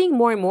 And we're seeing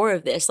more and more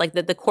of this, like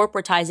the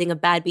corporatizing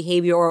of bad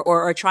behavior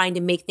or trying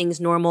to make things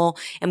normal.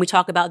 And we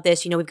talk about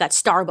this. We've got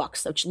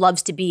Starbucks, which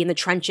loves to be in the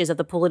trenches of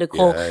the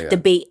political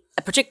debate,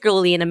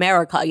 particularly in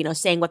America.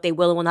 Saying what they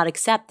will and will not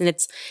accept. And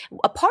it's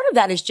a part of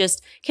that is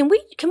just can we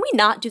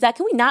not do that?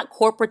 Can we not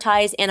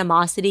corporatize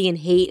animosity and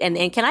hate? And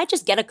can I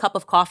just get a cup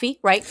of coffee?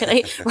 Right?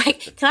 Can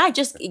I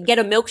just get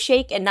a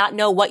milkshake and not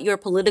know what your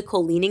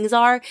political leanings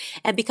are?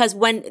 And because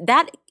what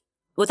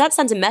that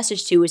sends a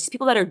message to is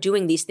people that are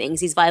doing these things,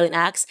 these violent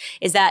acts,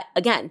 is that,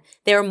 again,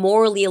 they're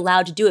morally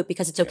allowed to do it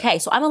because it's okay.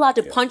 So I'm allowed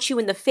to punch you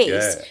in the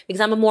face because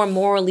I'm a more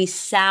morally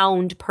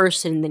sound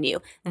person than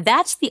you.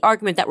 That's the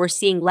argument that we're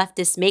seeing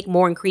leftists make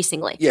more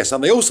increasingly. Yes,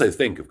 and they also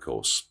think, of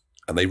course,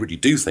 and they really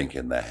do think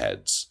in their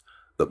heads,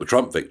 that the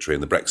Trump victory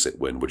and the Brexit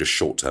win were just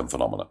short-term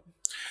phenomena.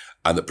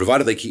 And that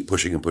provided they keep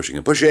pushing and pushing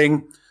and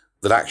pushing,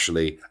 that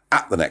actually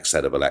at the next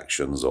set of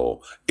elections, or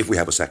if we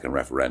have a second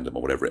referendum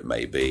or whatever it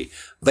may be,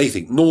 they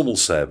think normal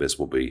service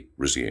will be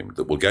resumed,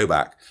 that we'll go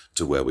back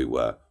to where we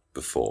were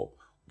before,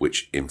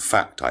 which in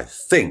fact I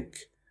think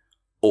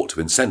ought to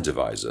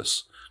incentivize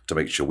us to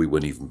make sure we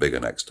win even bigger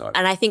next time.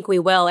 And I think we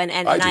will. And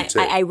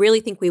I really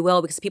think we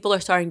will, because people are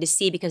starting to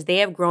see, because they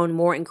have grown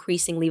more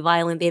increasingly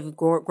violent. They've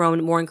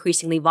grown more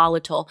increasingly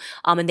volatile.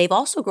 And they've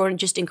also grown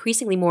just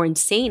increasingly more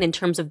insane in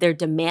terms of their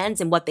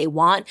demands and what they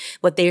want,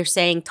 what they're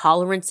saying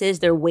tolerance is,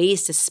 their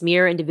ways to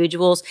smear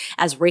individuals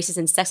as racist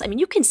and sexist. I mean,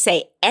 you can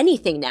say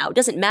anything now. It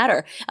doesn't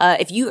matter.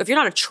 If you're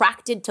not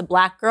attracted to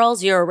black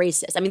girls, you're a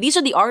racist. I mean, these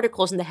are the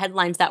articles and the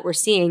headlines that we're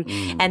seeing.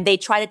 And they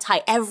try to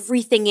tie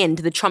everything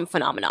into the Trump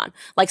phenomenon.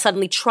 Like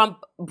suddenly Trump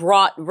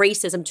brought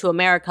racism to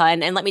America,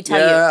 and let me tell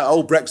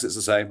you, Brexit's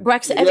the same.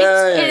 Brexit, you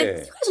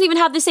guys don't even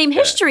have the same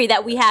history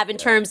that we have in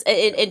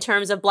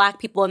terms of black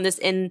people in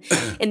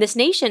this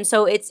nation.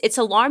 So it's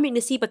alarming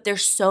to see, but they're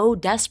so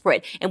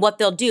desperate, and what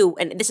they'll do,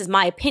 and this is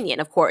my opinion,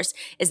 of course,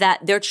 is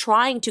that they're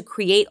trying to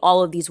create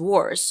all of these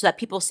wars so that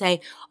people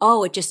say,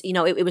 oh, it just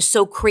it was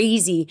so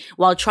crazy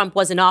while Trump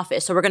was in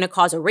office, so we're going to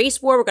cause a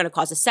race war, we're going to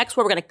cause a sex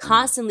war, we're going to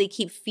constantly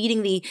keep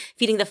feeding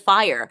the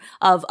fire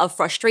of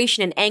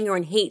frustration and anger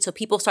and hate, so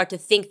people start to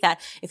think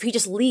that if he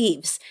just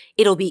leaves,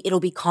 it'll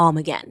be calm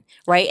again,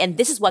 right? And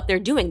this is what they're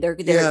doing. They're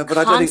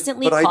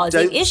constantly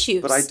causing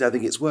issues. But I don't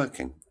think it's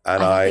working.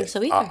 And I don't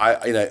think so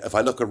either. If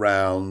I look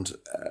around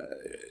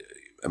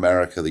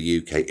America, the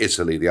UK,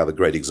 Italy, the other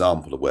great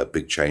example of where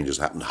big changes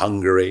happened,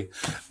 Hungary,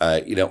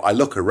 I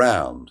look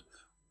around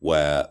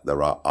where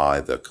there are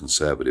either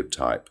conservative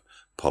type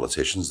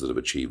politicians that have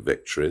achieved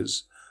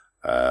victories,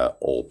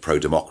 or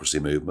pro-democracy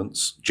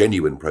movements,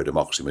 genuine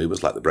pro-democracy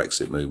movements like the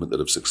Brexit movement that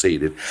have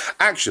succeeded.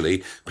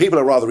 Actually, people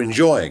are rather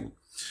enjoying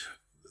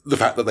the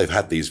fact that they've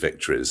had these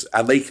victories,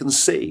 and they can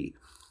see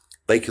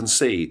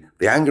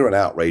the anger and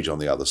outrage on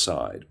the other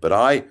side. But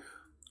I'm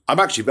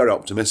actually very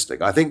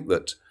optimistic. I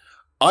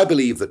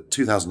believe that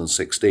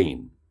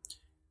 2016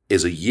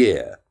 is a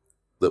year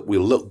that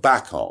we'll look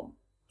back on.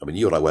 I mean,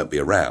 you and I won't be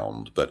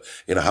around, but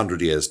in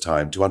 100 years'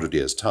 time, 200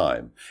 years'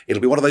 time, it'll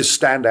be one of those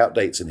standout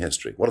dates in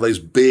history, one of those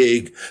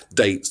big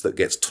dates that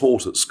gets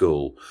taught at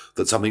school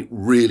that something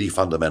really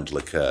fundamental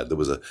occurred. There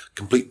was a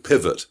complete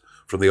pivot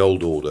from the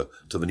old order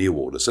to the new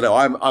order. So no,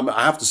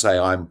 I have to say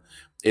I'm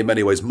in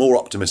many ways more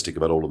optimistic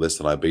about all of this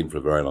than I've been for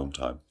a very long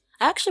time.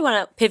 I actually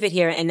want to pivot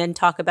here and then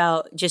talk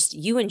about just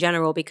you in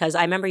general, because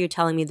I remember you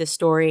telling me this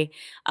story,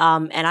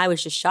 and I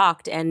was just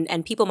shocked.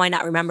 And people might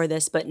not remember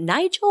this, but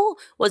Nigel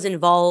was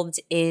involved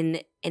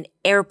in an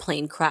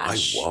airplane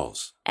crash. I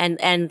was.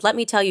 And let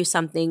me tell you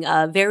something.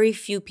 Very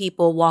few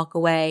people walk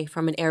away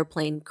from an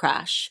airplane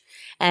crash.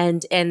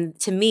 And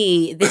to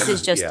me, this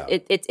is just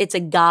it's a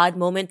God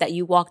moment that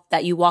you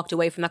walked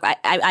away from that.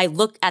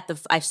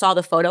 I saw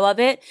the photo of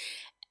it.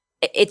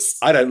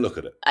 I don't look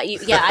at it. I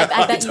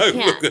bet you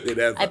can't. Look at it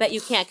ever. I bet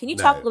you can't. Can you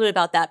talk a little bit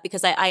about that?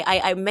 Because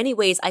I in many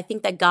ways, I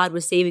think that God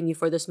was saving you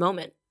for this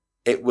moment.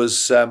 It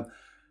was. I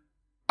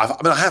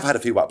have had a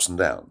few ups and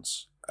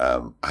downs.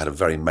 I had a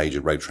very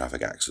major road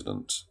traffic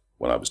accident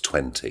when I was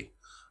 20.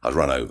 I was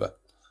run over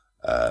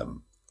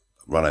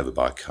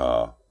by a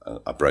car.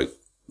 I broke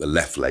the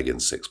left leg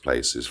in 6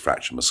 places,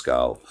 fractured my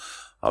skull.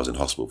 I was in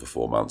hospital for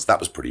 4 months. That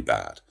was pretty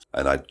bad.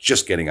 And I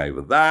just getting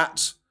over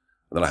that.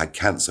 And then I had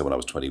cancer when I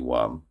was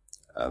 21.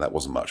 That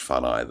wasn't much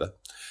fun either.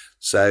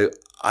 So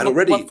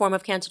what form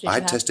of cancer did you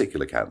have? I had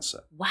testicular cancer.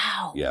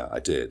 Wow. Yeah, I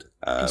did.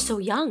 You're so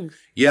young.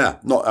 Yeah,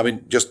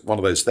 just one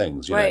of those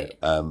things, you know,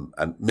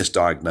 and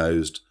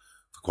misdiagnosed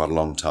for quite a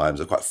long time.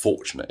 So quite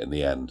fortunate in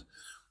the end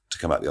to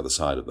come out the other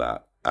side of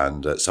that.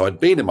 And so I'd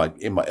been in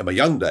my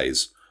young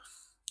days,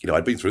 you know,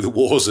 I'd been through the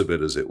wars a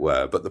bit, as it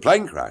were. But the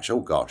plane crash,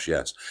 oh gosh,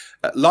 yes.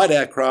 Light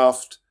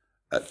aircraft,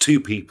 2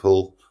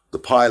 people, the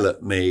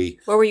pilot, me.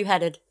 Where were you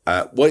headed?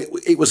 Well,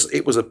 it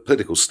was a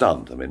political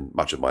stunt. I mean,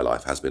 much of my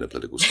life has been a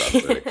political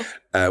stunt, really.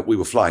 We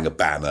were flying a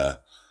banner.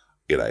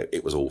 You know,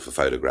 it was all for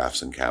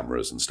photographs and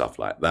cameras and stuff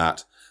like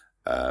that.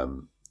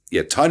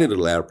 Tiny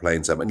little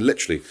airplanes. I mean,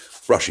 literally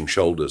brushing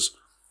shoulders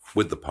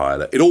with the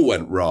pilot. It all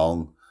went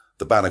wrong.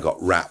 The banner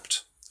got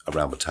wrapped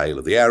around the tail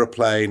of the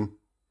aeroplane.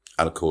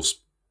 And of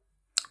course,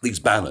 these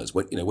banners,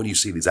 when you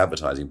see these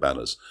advertising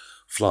banners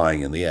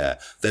flying in the air,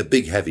 they're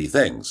big, heavy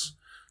things.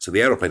 So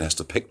the aeroplane has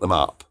to pick them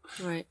up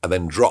and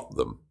then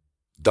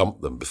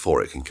dump them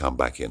before it can come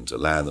back into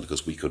land. And of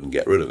course, we couldn't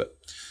get rid of it.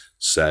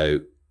 So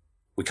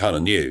we kind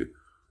of knew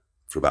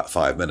for about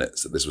 5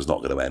 minutes that this was not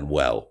going to end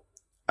well.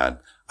 And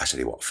I tell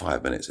you what,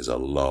 5 minutes is a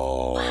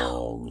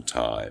long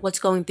time. What's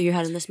going through your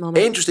head in this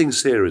moment? Interesting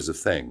series of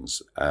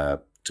things.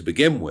 To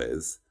begin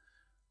with,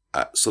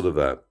 sort of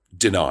a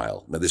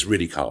denial. No, this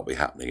really can't be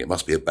happening. It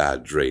must be a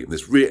bad dream.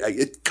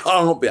 It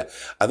can't be.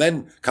 And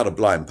then kind of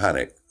blind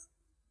panic.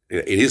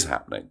 It is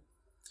happening.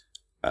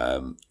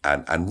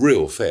 And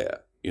real fear,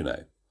 you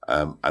know.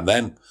 And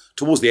then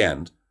towards the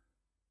end,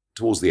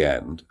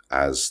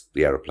 as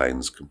the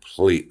aeroplane's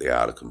completely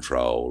out of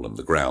control and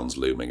the ground's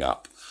looming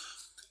up,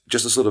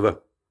 just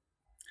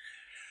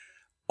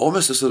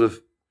almost a sort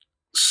of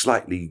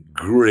slightly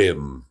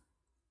grim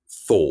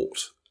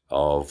thought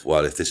of,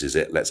 well, if this is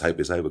it, let's hope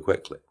it's over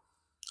quickly.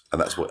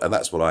 And that's what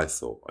I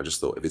thought. I just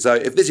thought,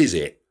 if this is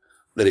it,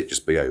 let it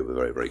just be over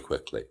very, very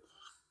quickly.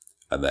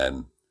 And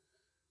then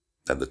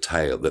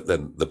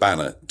the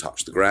banner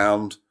touched the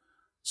ground,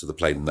 so the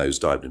plane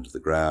nosedived into the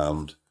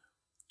ground,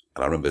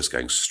 and I remember this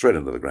going straight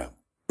into the ground,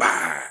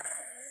 bang,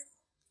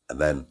 and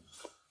then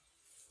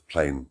the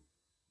plane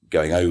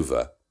going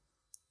over.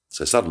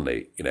 So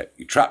suddenly, you know,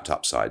 you're trapped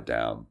upside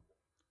down,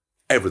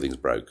 everything's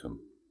broken,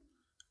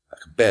 I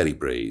can barely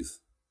breathe.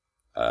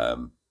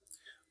 And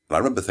I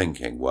remember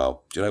thinking,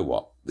 well, do you know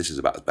what? This is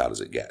about as bad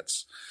as it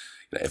gets.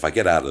 You know, if I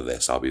get out of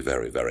this, I'll be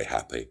very, very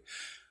happy.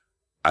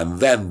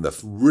 And then the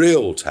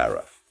real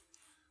terror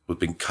was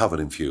being covered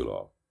in fuel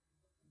oil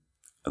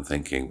and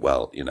thinking,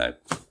 well, you know,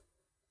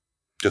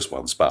 just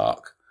one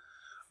spark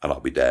and I'll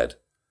be dead.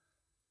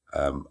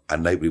 And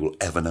nobody will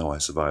ever know I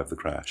survived the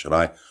crash.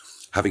 And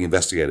having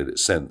investigated it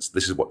since,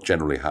 this is what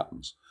generally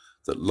happens,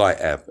 that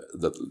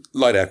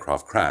light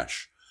aircraft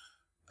crash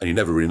and you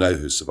never really know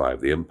who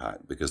survived the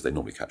impact because they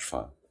normally catch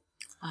fire.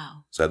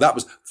 Wow. So that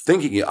was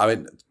thinking, I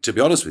mean, to be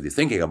honest with you,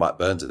 thinking I might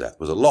burn to death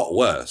was a lot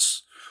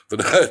worse than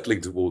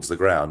hurtling towards the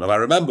ground. And I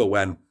remember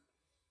when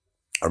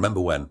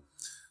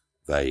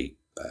they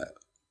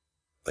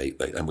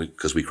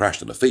because we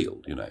crashed in a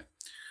field, you know.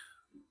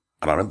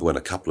 And I remember when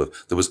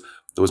there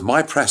was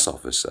my press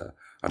officer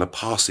and a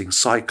passing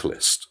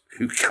cyclist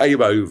who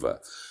came over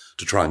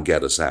to try and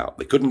get us out.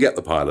 They couldn't get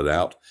the pilot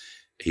out.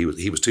 He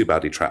was too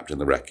badly trapped in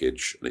the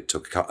wreckage, and it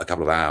took a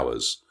couple of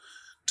hours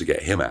to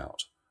get him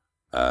out.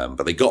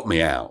 But they got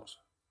me out.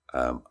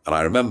 And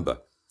I remember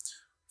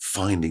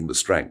finding the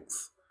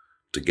strength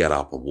to get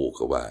up and walk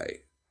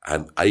away.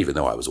 And even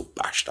though I was all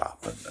bashed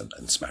up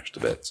and smashed to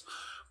bits,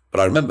 but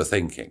I remember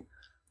thinking,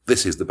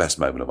 this is the best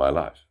moment of my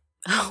life.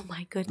 Oh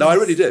my goodness. No, I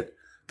really did.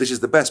 This is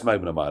the best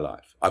moment of my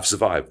life. I've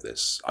survived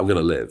this. I'm going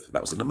to live.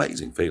 That was an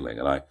amazing feeling.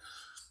 And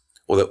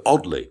although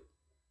oddly,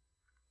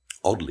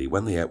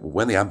 when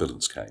the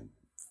ambulance came,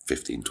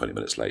 15, 20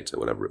 minutes later,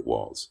 whatever it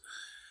was,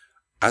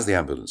 as the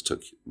ambulance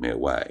took me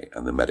away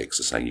and the medics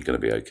are saying, you're going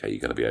to be okay,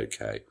 you're going to be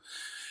okay.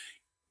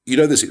 You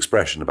know this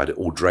expression about it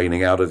all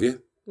draining out of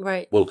you?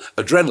 Right. Well,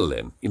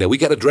 adrenaline, you know, we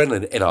get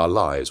adrenaline in our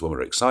lives when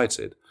we're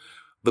excited.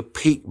 The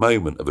peak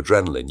moment of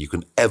adrenaline you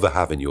can ever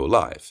have in your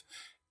life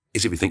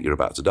is if you think you're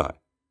about to die.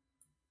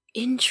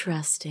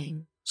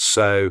 Interesting.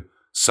 So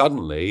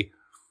Suddenly,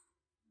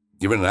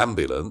 you're in an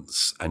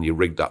ambulance and you're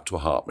rigged up to a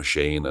heart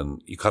machine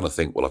and you kind of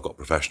think, well, I've got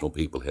professional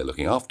people here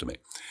looking after me.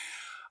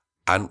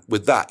 And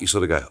with that, you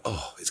sort of go,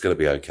 oh, it's going to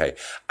be okay.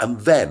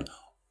 And then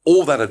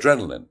all that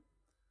adrenaline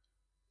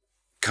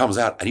comes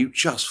out and you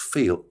just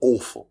feel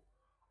awful.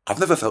 I've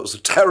never felt so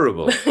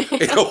terrible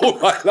in all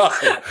my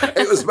life.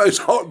 It was the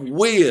most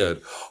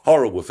weird,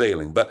 horrible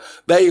feeling. But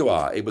there you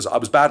are. I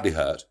was badly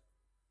hurt.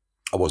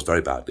 I was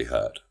very badly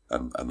hurt.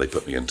 And they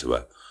put me into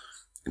a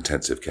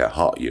intensive care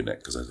heart unit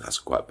because it has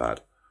quite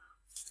bad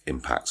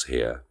impacts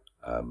here.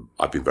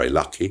 I've been very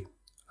lucky.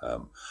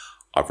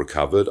 I've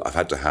recovered. I've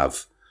had to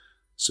have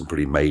some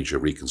pretty major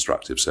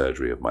reconstructive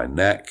surgery of my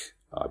neck.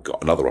 I've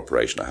got another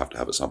operation I have to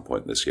have at some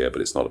point this year,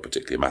 but it's not a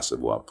particularly massive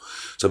one.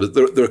 So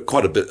there are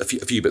quite a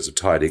few bits of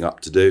tidying up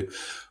to do.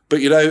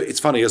 But, it's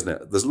funny, isn't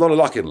it? There's a lot of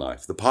luck in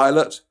life. The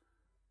pilot,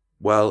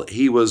 well,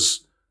 he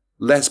was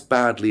less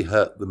badly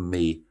hurt than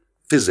me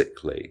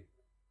physically,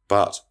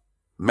 but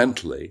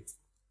mentally,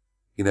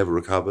 he never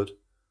recovered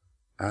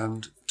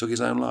and took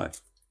his own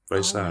life.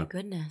 Very sad. Oh, my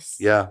goodness.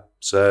 Yeah.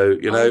 So,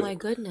 Oh, my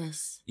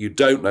goodness. You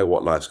don't know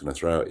what life's going to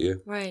throw at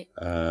you. Right.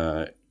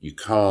 You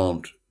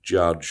can't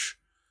judge,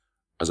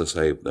 as I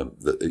say,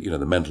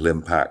 the mental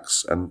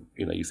impacts. And,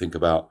 you think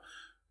about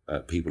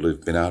people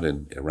who've been out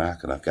in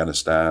Iraq and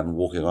Afghanistan,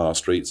 walking on our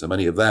streets, and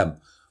many of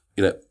them,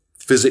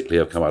 physically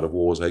have come out of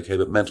wars okay,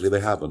 but mentally they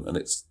haven't. And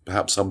it's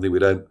perhaps something we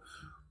don't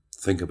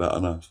think about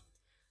enough.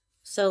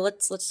 So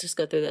let's just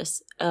go through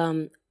this.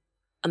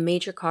 A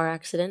major car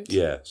accident.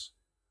 Yes.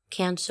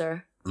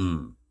 Cancer.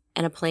 And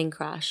a plane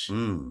crash.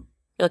 You're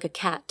like a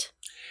cat.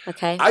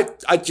 Okay. I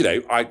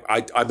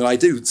mean, I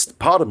do.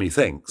 Part of me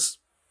thinks,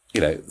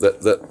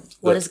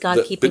 what is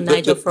God keeping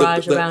Nigel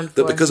Farage around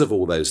for? That because of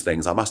all those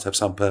things, I must have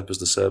some purpose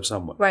to serve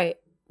someone. Right.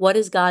 What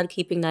is God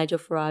keeping Nigel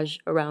Farage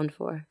around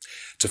for?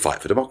 To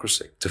fight for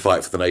democracy, to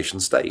fight for the nation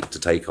state, to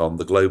take on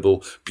the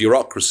global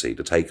bureaucracy,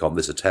 to take on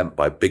this attempt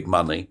by big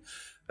money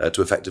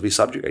to effectively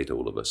subjugate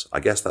all of us. I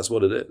guess that's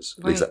what it is.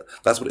 At least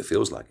that's what it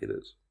feels like it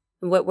is.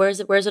 Where's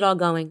it all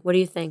going? What do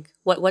you think?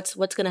 What's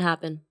going to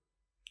happen?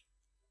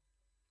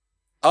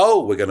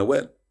 Oh, we're going to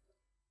win.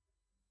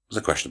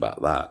 There's no question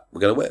about that. We're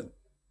going to win.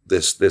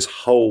 This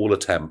whole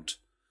attempt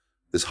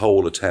to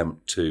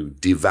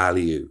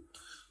devalue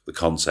the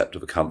concept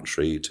of a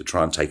country, to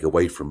try and take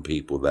away from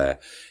people their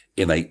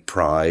innate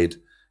pride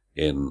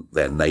in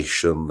their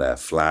nation, their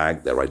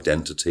flag, their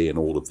identity, and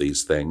all of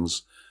these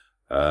things.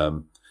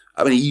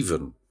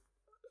 Even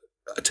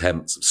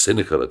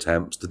cynical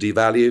attempts to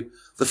devalue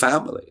the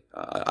family.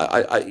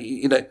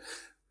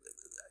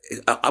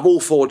 I'm all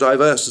for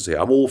diversity.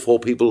 I'm all for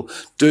people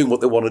doing what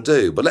they want to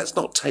do, but let's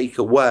not take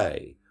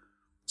away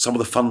some of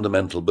the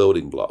fundamental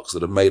building blocks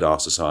that have made our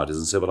societies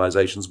and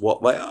civilizations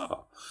what they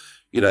are.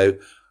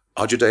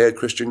 Our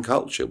Judeo-Christian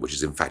culture, which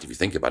is, in fact, if you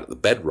think about it, the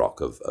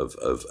bedrock of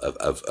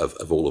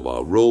all of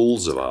our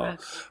rules, of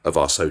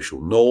our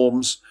social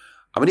norms.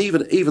 I mean,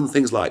 even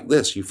things like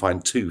this, you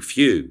find too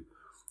few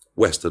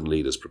Western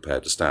leaders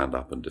prepared to stand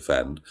up and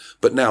defend,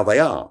 but now they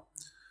are.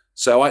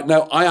 So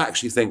I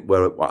actually think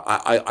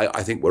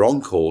I think we're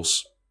on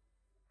course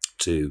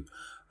to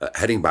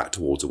heading back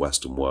towards a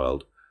Western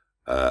world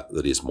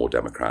that is more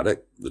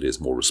democratic, that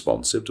is more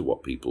responsive to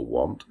what people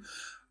want.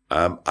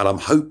 And I'm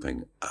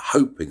hoping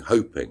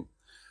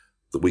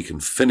that we can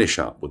finish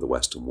up with the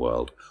Western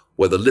world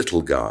where the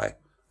little guy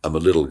and the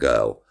little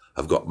girl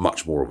have got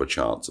much more of a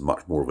chance and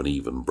much more of an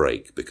even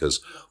break,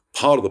 because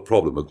part of the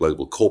problem of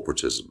global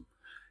corporatism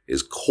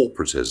is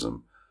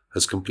corporatism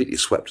has completely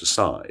swept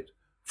aside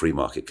free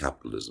market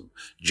capitalism.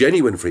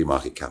 Genuine free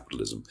market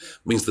capitalism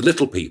means the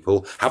little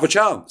people have a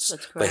chance.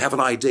 They have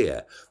an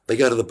idea. They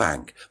go to the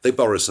bank. They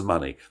borrow some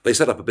money. They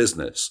set up a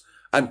business.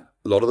 And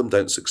a lot of them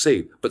don't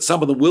succeed. But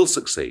some of them will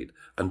succeed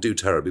and do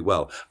terribly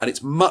well. And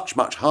it's much,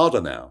 much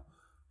harder now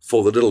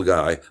for the little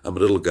guy and the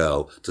little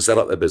girl to set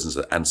up their business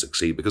and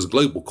succeed, because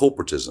global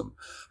corporatism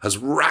has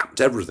wrapped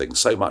everything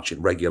so much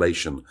in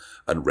regulation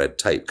and red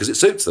tape, because it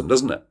suits them,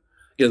 doesn't it?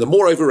 The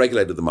more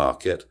overregulated the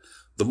market,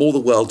 the more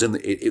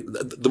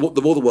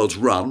the world's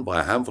run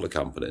by a handful of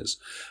companies,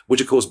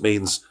 which of course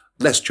means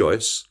less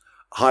choice,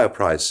 higher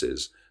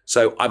prices.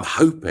 So I'm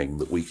hoping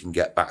that we can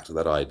get back to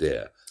that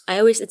idea.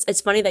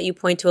 It's funny that you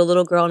point to a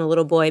little girl and a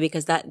little boy,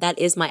 because that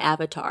is my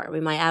avatar. I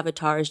mean, my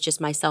avatar is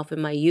just myself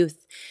in my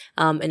youth.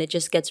 And it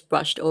just gets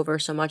brushed over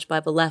so much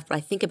by the left. But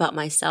I think about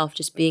myself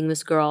just being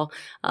this girl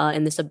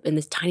in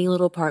this tiny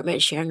little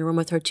apartment, sharing a room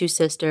with her two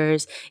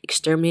sisters,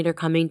 exterminator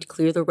coming to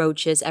clear the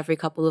roaches every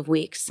couple of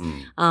weeks.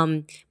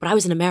 But I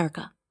was in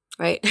America.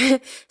 Right.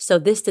 So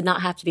this did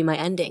not have to be my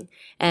ending.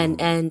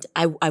 And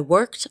I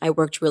worked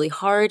really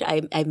hard.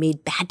 I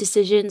made bad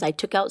decisions. I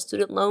took out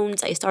student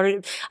loans. I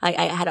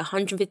had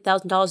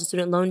 $150,000 in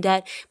student loan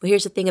debt. But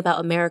here's the thing about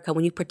America.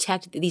 When you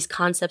protect these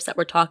concepts that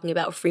we're talking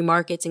about, free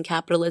markets and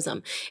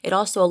capitalism, it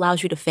also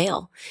allows you to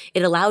fail.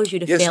 It allows you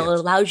to fail. Yes. It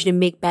allows you to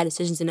make bad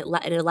decisions, and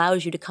it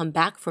allows you to come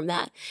back from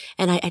that.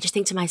 And I just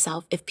think to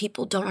myself, if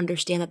people don't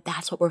understand that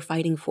that's what we're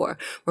fighting for,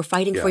 we're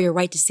fighting for your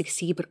right to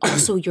succeed, but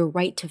also your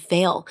right to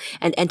fail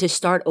and to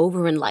start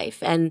over in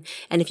life. And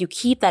if you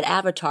keep that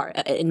avatar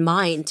in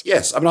mind.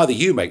 Yes. I mean, either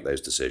you make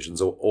those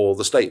decisions or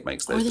the state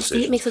makes those decisions. Or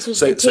the state makes those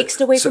decisions. It takes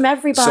it away from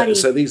everybody.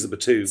 So these are the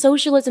two.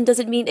 Socialism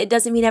doesn't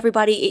mean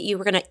everybody, you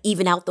were going to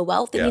even out the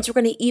wealth. It means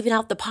we're going to even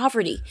out the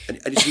poverty.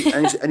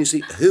 And you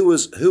see, who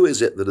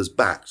is it that has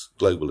backed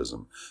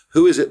globalism?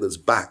 Who is it that's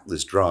backed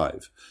this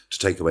drive to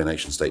take away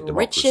nation-state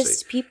democracy?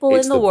 Richest people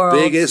in the world.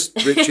 Richest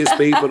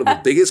people and the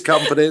biggest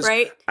companies.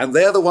 Right. And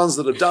they're the ones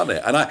that have done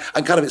it.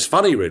 And kind of, it's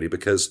funny really,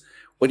 because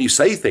when you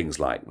say things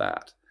like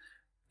that,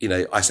 you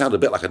know, I sound a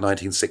bit like a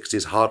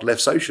 1960s hard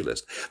left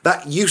socialist.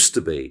 That used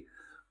to be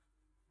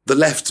the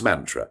left's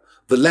mantra.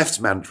 The left's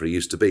mantra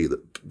used to be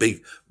that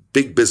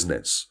big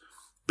business,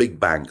 big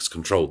banks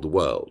controlled the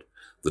world.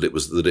 That it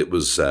was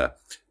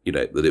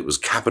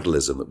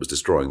capitalism that was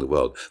destroying the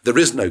world. There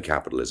is no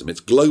capitalism. It's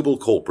global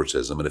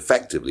corporatism. And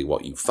effectively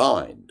what you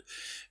find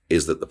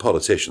is that the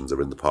politicians are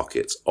in the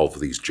pockets of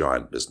these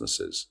giant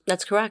businesses.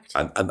 That's correct.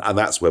 And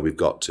that's where we've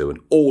got to. And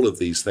all of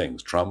these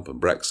things, Trump and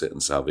Brexit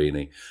and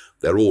Salvini,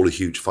 they're all a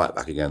huge fight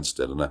back against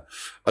it. And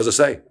as I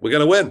say, we're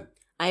going to win.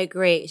 I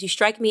agree. You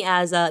strike me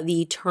as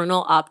the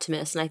eternal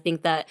optimist. And I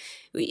think that,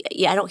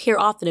 I don't hear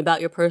often about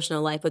your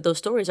personal life, but those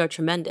stories are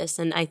tremendous.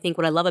 And I think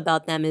what I love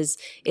about them is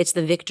it's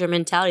the victor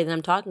mentality that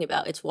I'm talking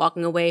about. It's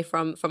walking away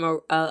from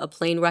a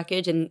plane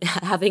wreckage and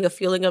having a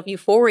feeling of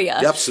euphoria.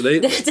 Yeah,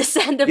 absolutely.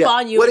 Descend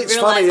upon you and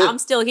realize I'm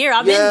still here.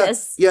 I'm in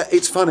this. Yeah,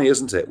 it's funny,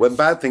 isn't it? When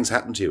bad things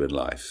happen to you in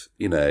life,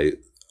 you know,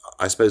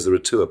 I suppose there are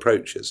two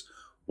approaches.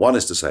 One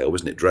is to say, oh,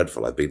 isn't it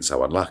dreadful? I've been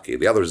so unlucky.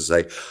 The other is to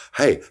say,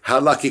 hey, how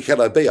lucky can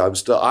I be? I'm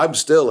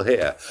still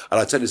here. And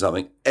I tell you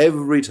something,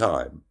 every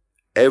time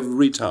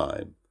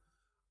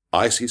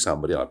I see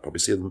somebody, I probably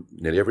see them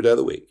nearly every day of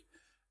the week,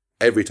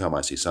 every time I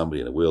see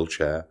somebody in a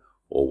wheelchair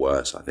or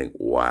worse, I think,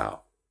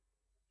 wow,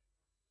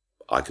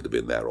 I could have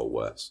been there or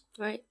worse.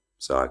 Right.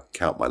 So I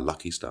count my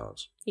lucky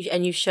stars.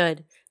 And you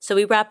should. So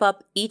we wrap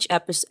up each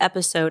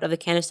episode of the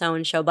Candace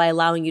Owens Show by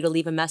allowing you to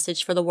leave a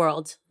message for the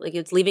world. Like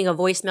it's leaving a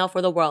voicemail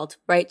for the world,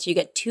 right? So you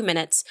get 2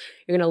 minutes.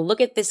 You're going to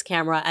look at this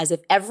camera as if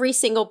every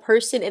single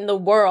person in the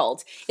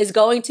world is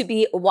going to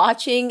be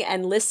watching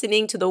and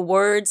listening to the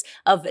words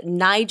of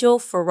Nigel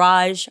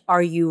Farage.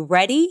 Are you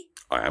ready?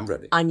 I am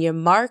ready. On your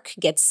mark,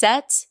 get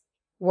set.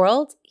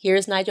 World,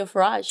 here's Nigel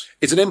Farage.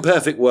 It's an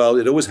imperfect world.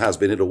 It always has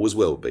been. It always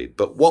will be.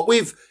 But what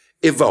we've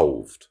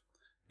evolved,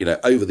 you know,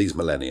 over these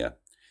millennia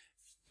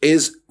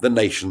is the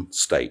nation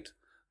state.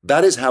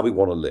 That is how we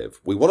want to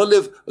live. We want to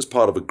live as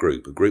part of a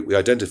group we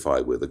identify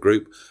with, a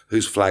group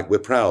whose flag we're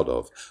proud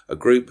of, a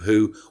group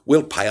who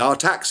we'll pay our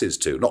taxes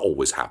to, not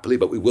always happily,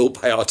 but we will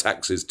pay our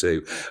taxes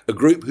to, a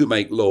group who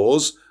make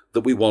laws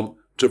that we want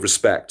to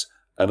respect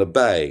and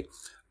obey.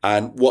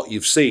 And what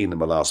you've seen in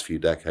the last few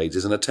decades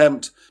is an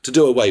attempt to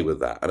do away with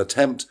that, an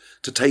attempt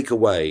to take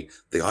away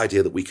the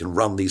idea that we can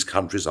run these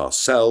countries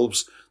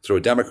ourselves through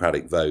a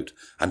democratic vote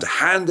and to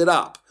hand it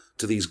up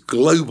to these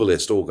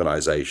globalist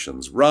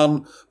organizations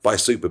run by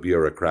super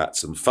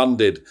bureaucrats and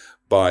funded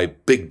by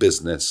big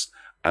business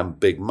and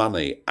big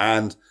money.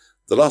 And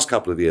the last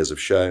couple of years have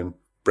shown,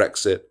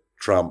 Brexit,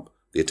 Trump,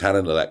 the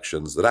Italian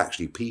elections, that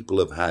actually people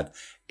have had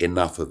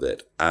enough of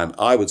it. And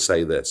I would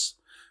say this,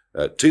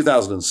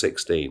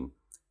 2016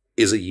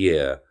 is a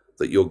year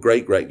that your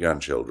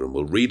great-great-grandchildren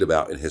will read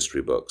about in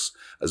history books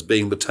as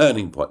being the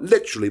turning point,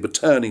 literally the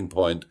turning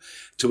point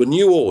to a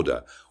new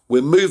order.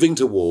 We're moving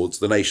towards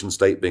the nation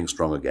state being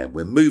strong again.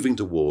 We're moving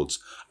towards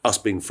us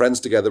being friends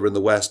together in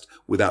the West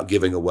without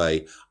giving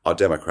away our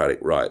democratic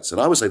rights. And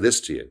I would say this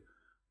to you,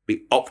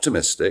 be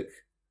optimistic,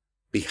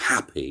 be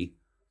happy,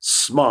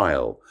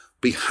 smile,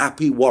 be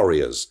happy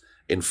warriors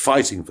in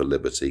fighting for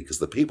liberty, because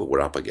the people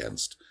we're up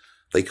against,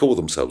 they call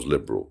themselves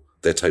liberal.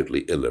 They're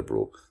totally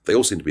illiberal. They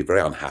all seem to be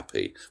very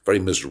unhappy, very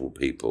miserable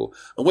people.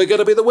 And we're going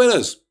to be the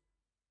winners.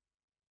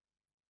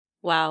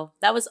 Wow,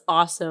 that was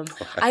awesome.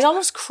 I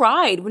almost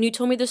cried when you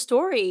told me the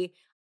story.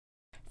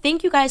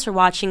 Thank you guys for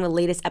watching the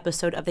latest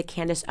episode of the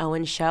Candace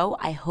Owens Show.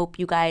 I hope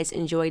you guys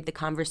enjoyed the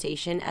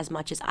conversation as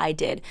much as I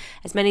did.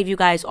 As many of you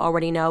guys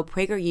already know,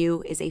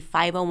 PragerU is a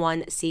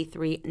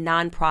 501c3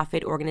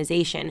 nonprofit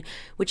organization,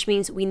 which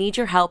means we need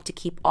your help to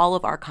keep all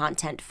of our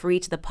content free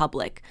to the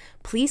public.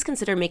 Please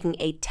consider making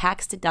a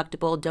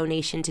tax-deductible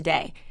donation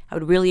today. I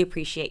would really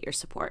appreciate your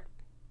support.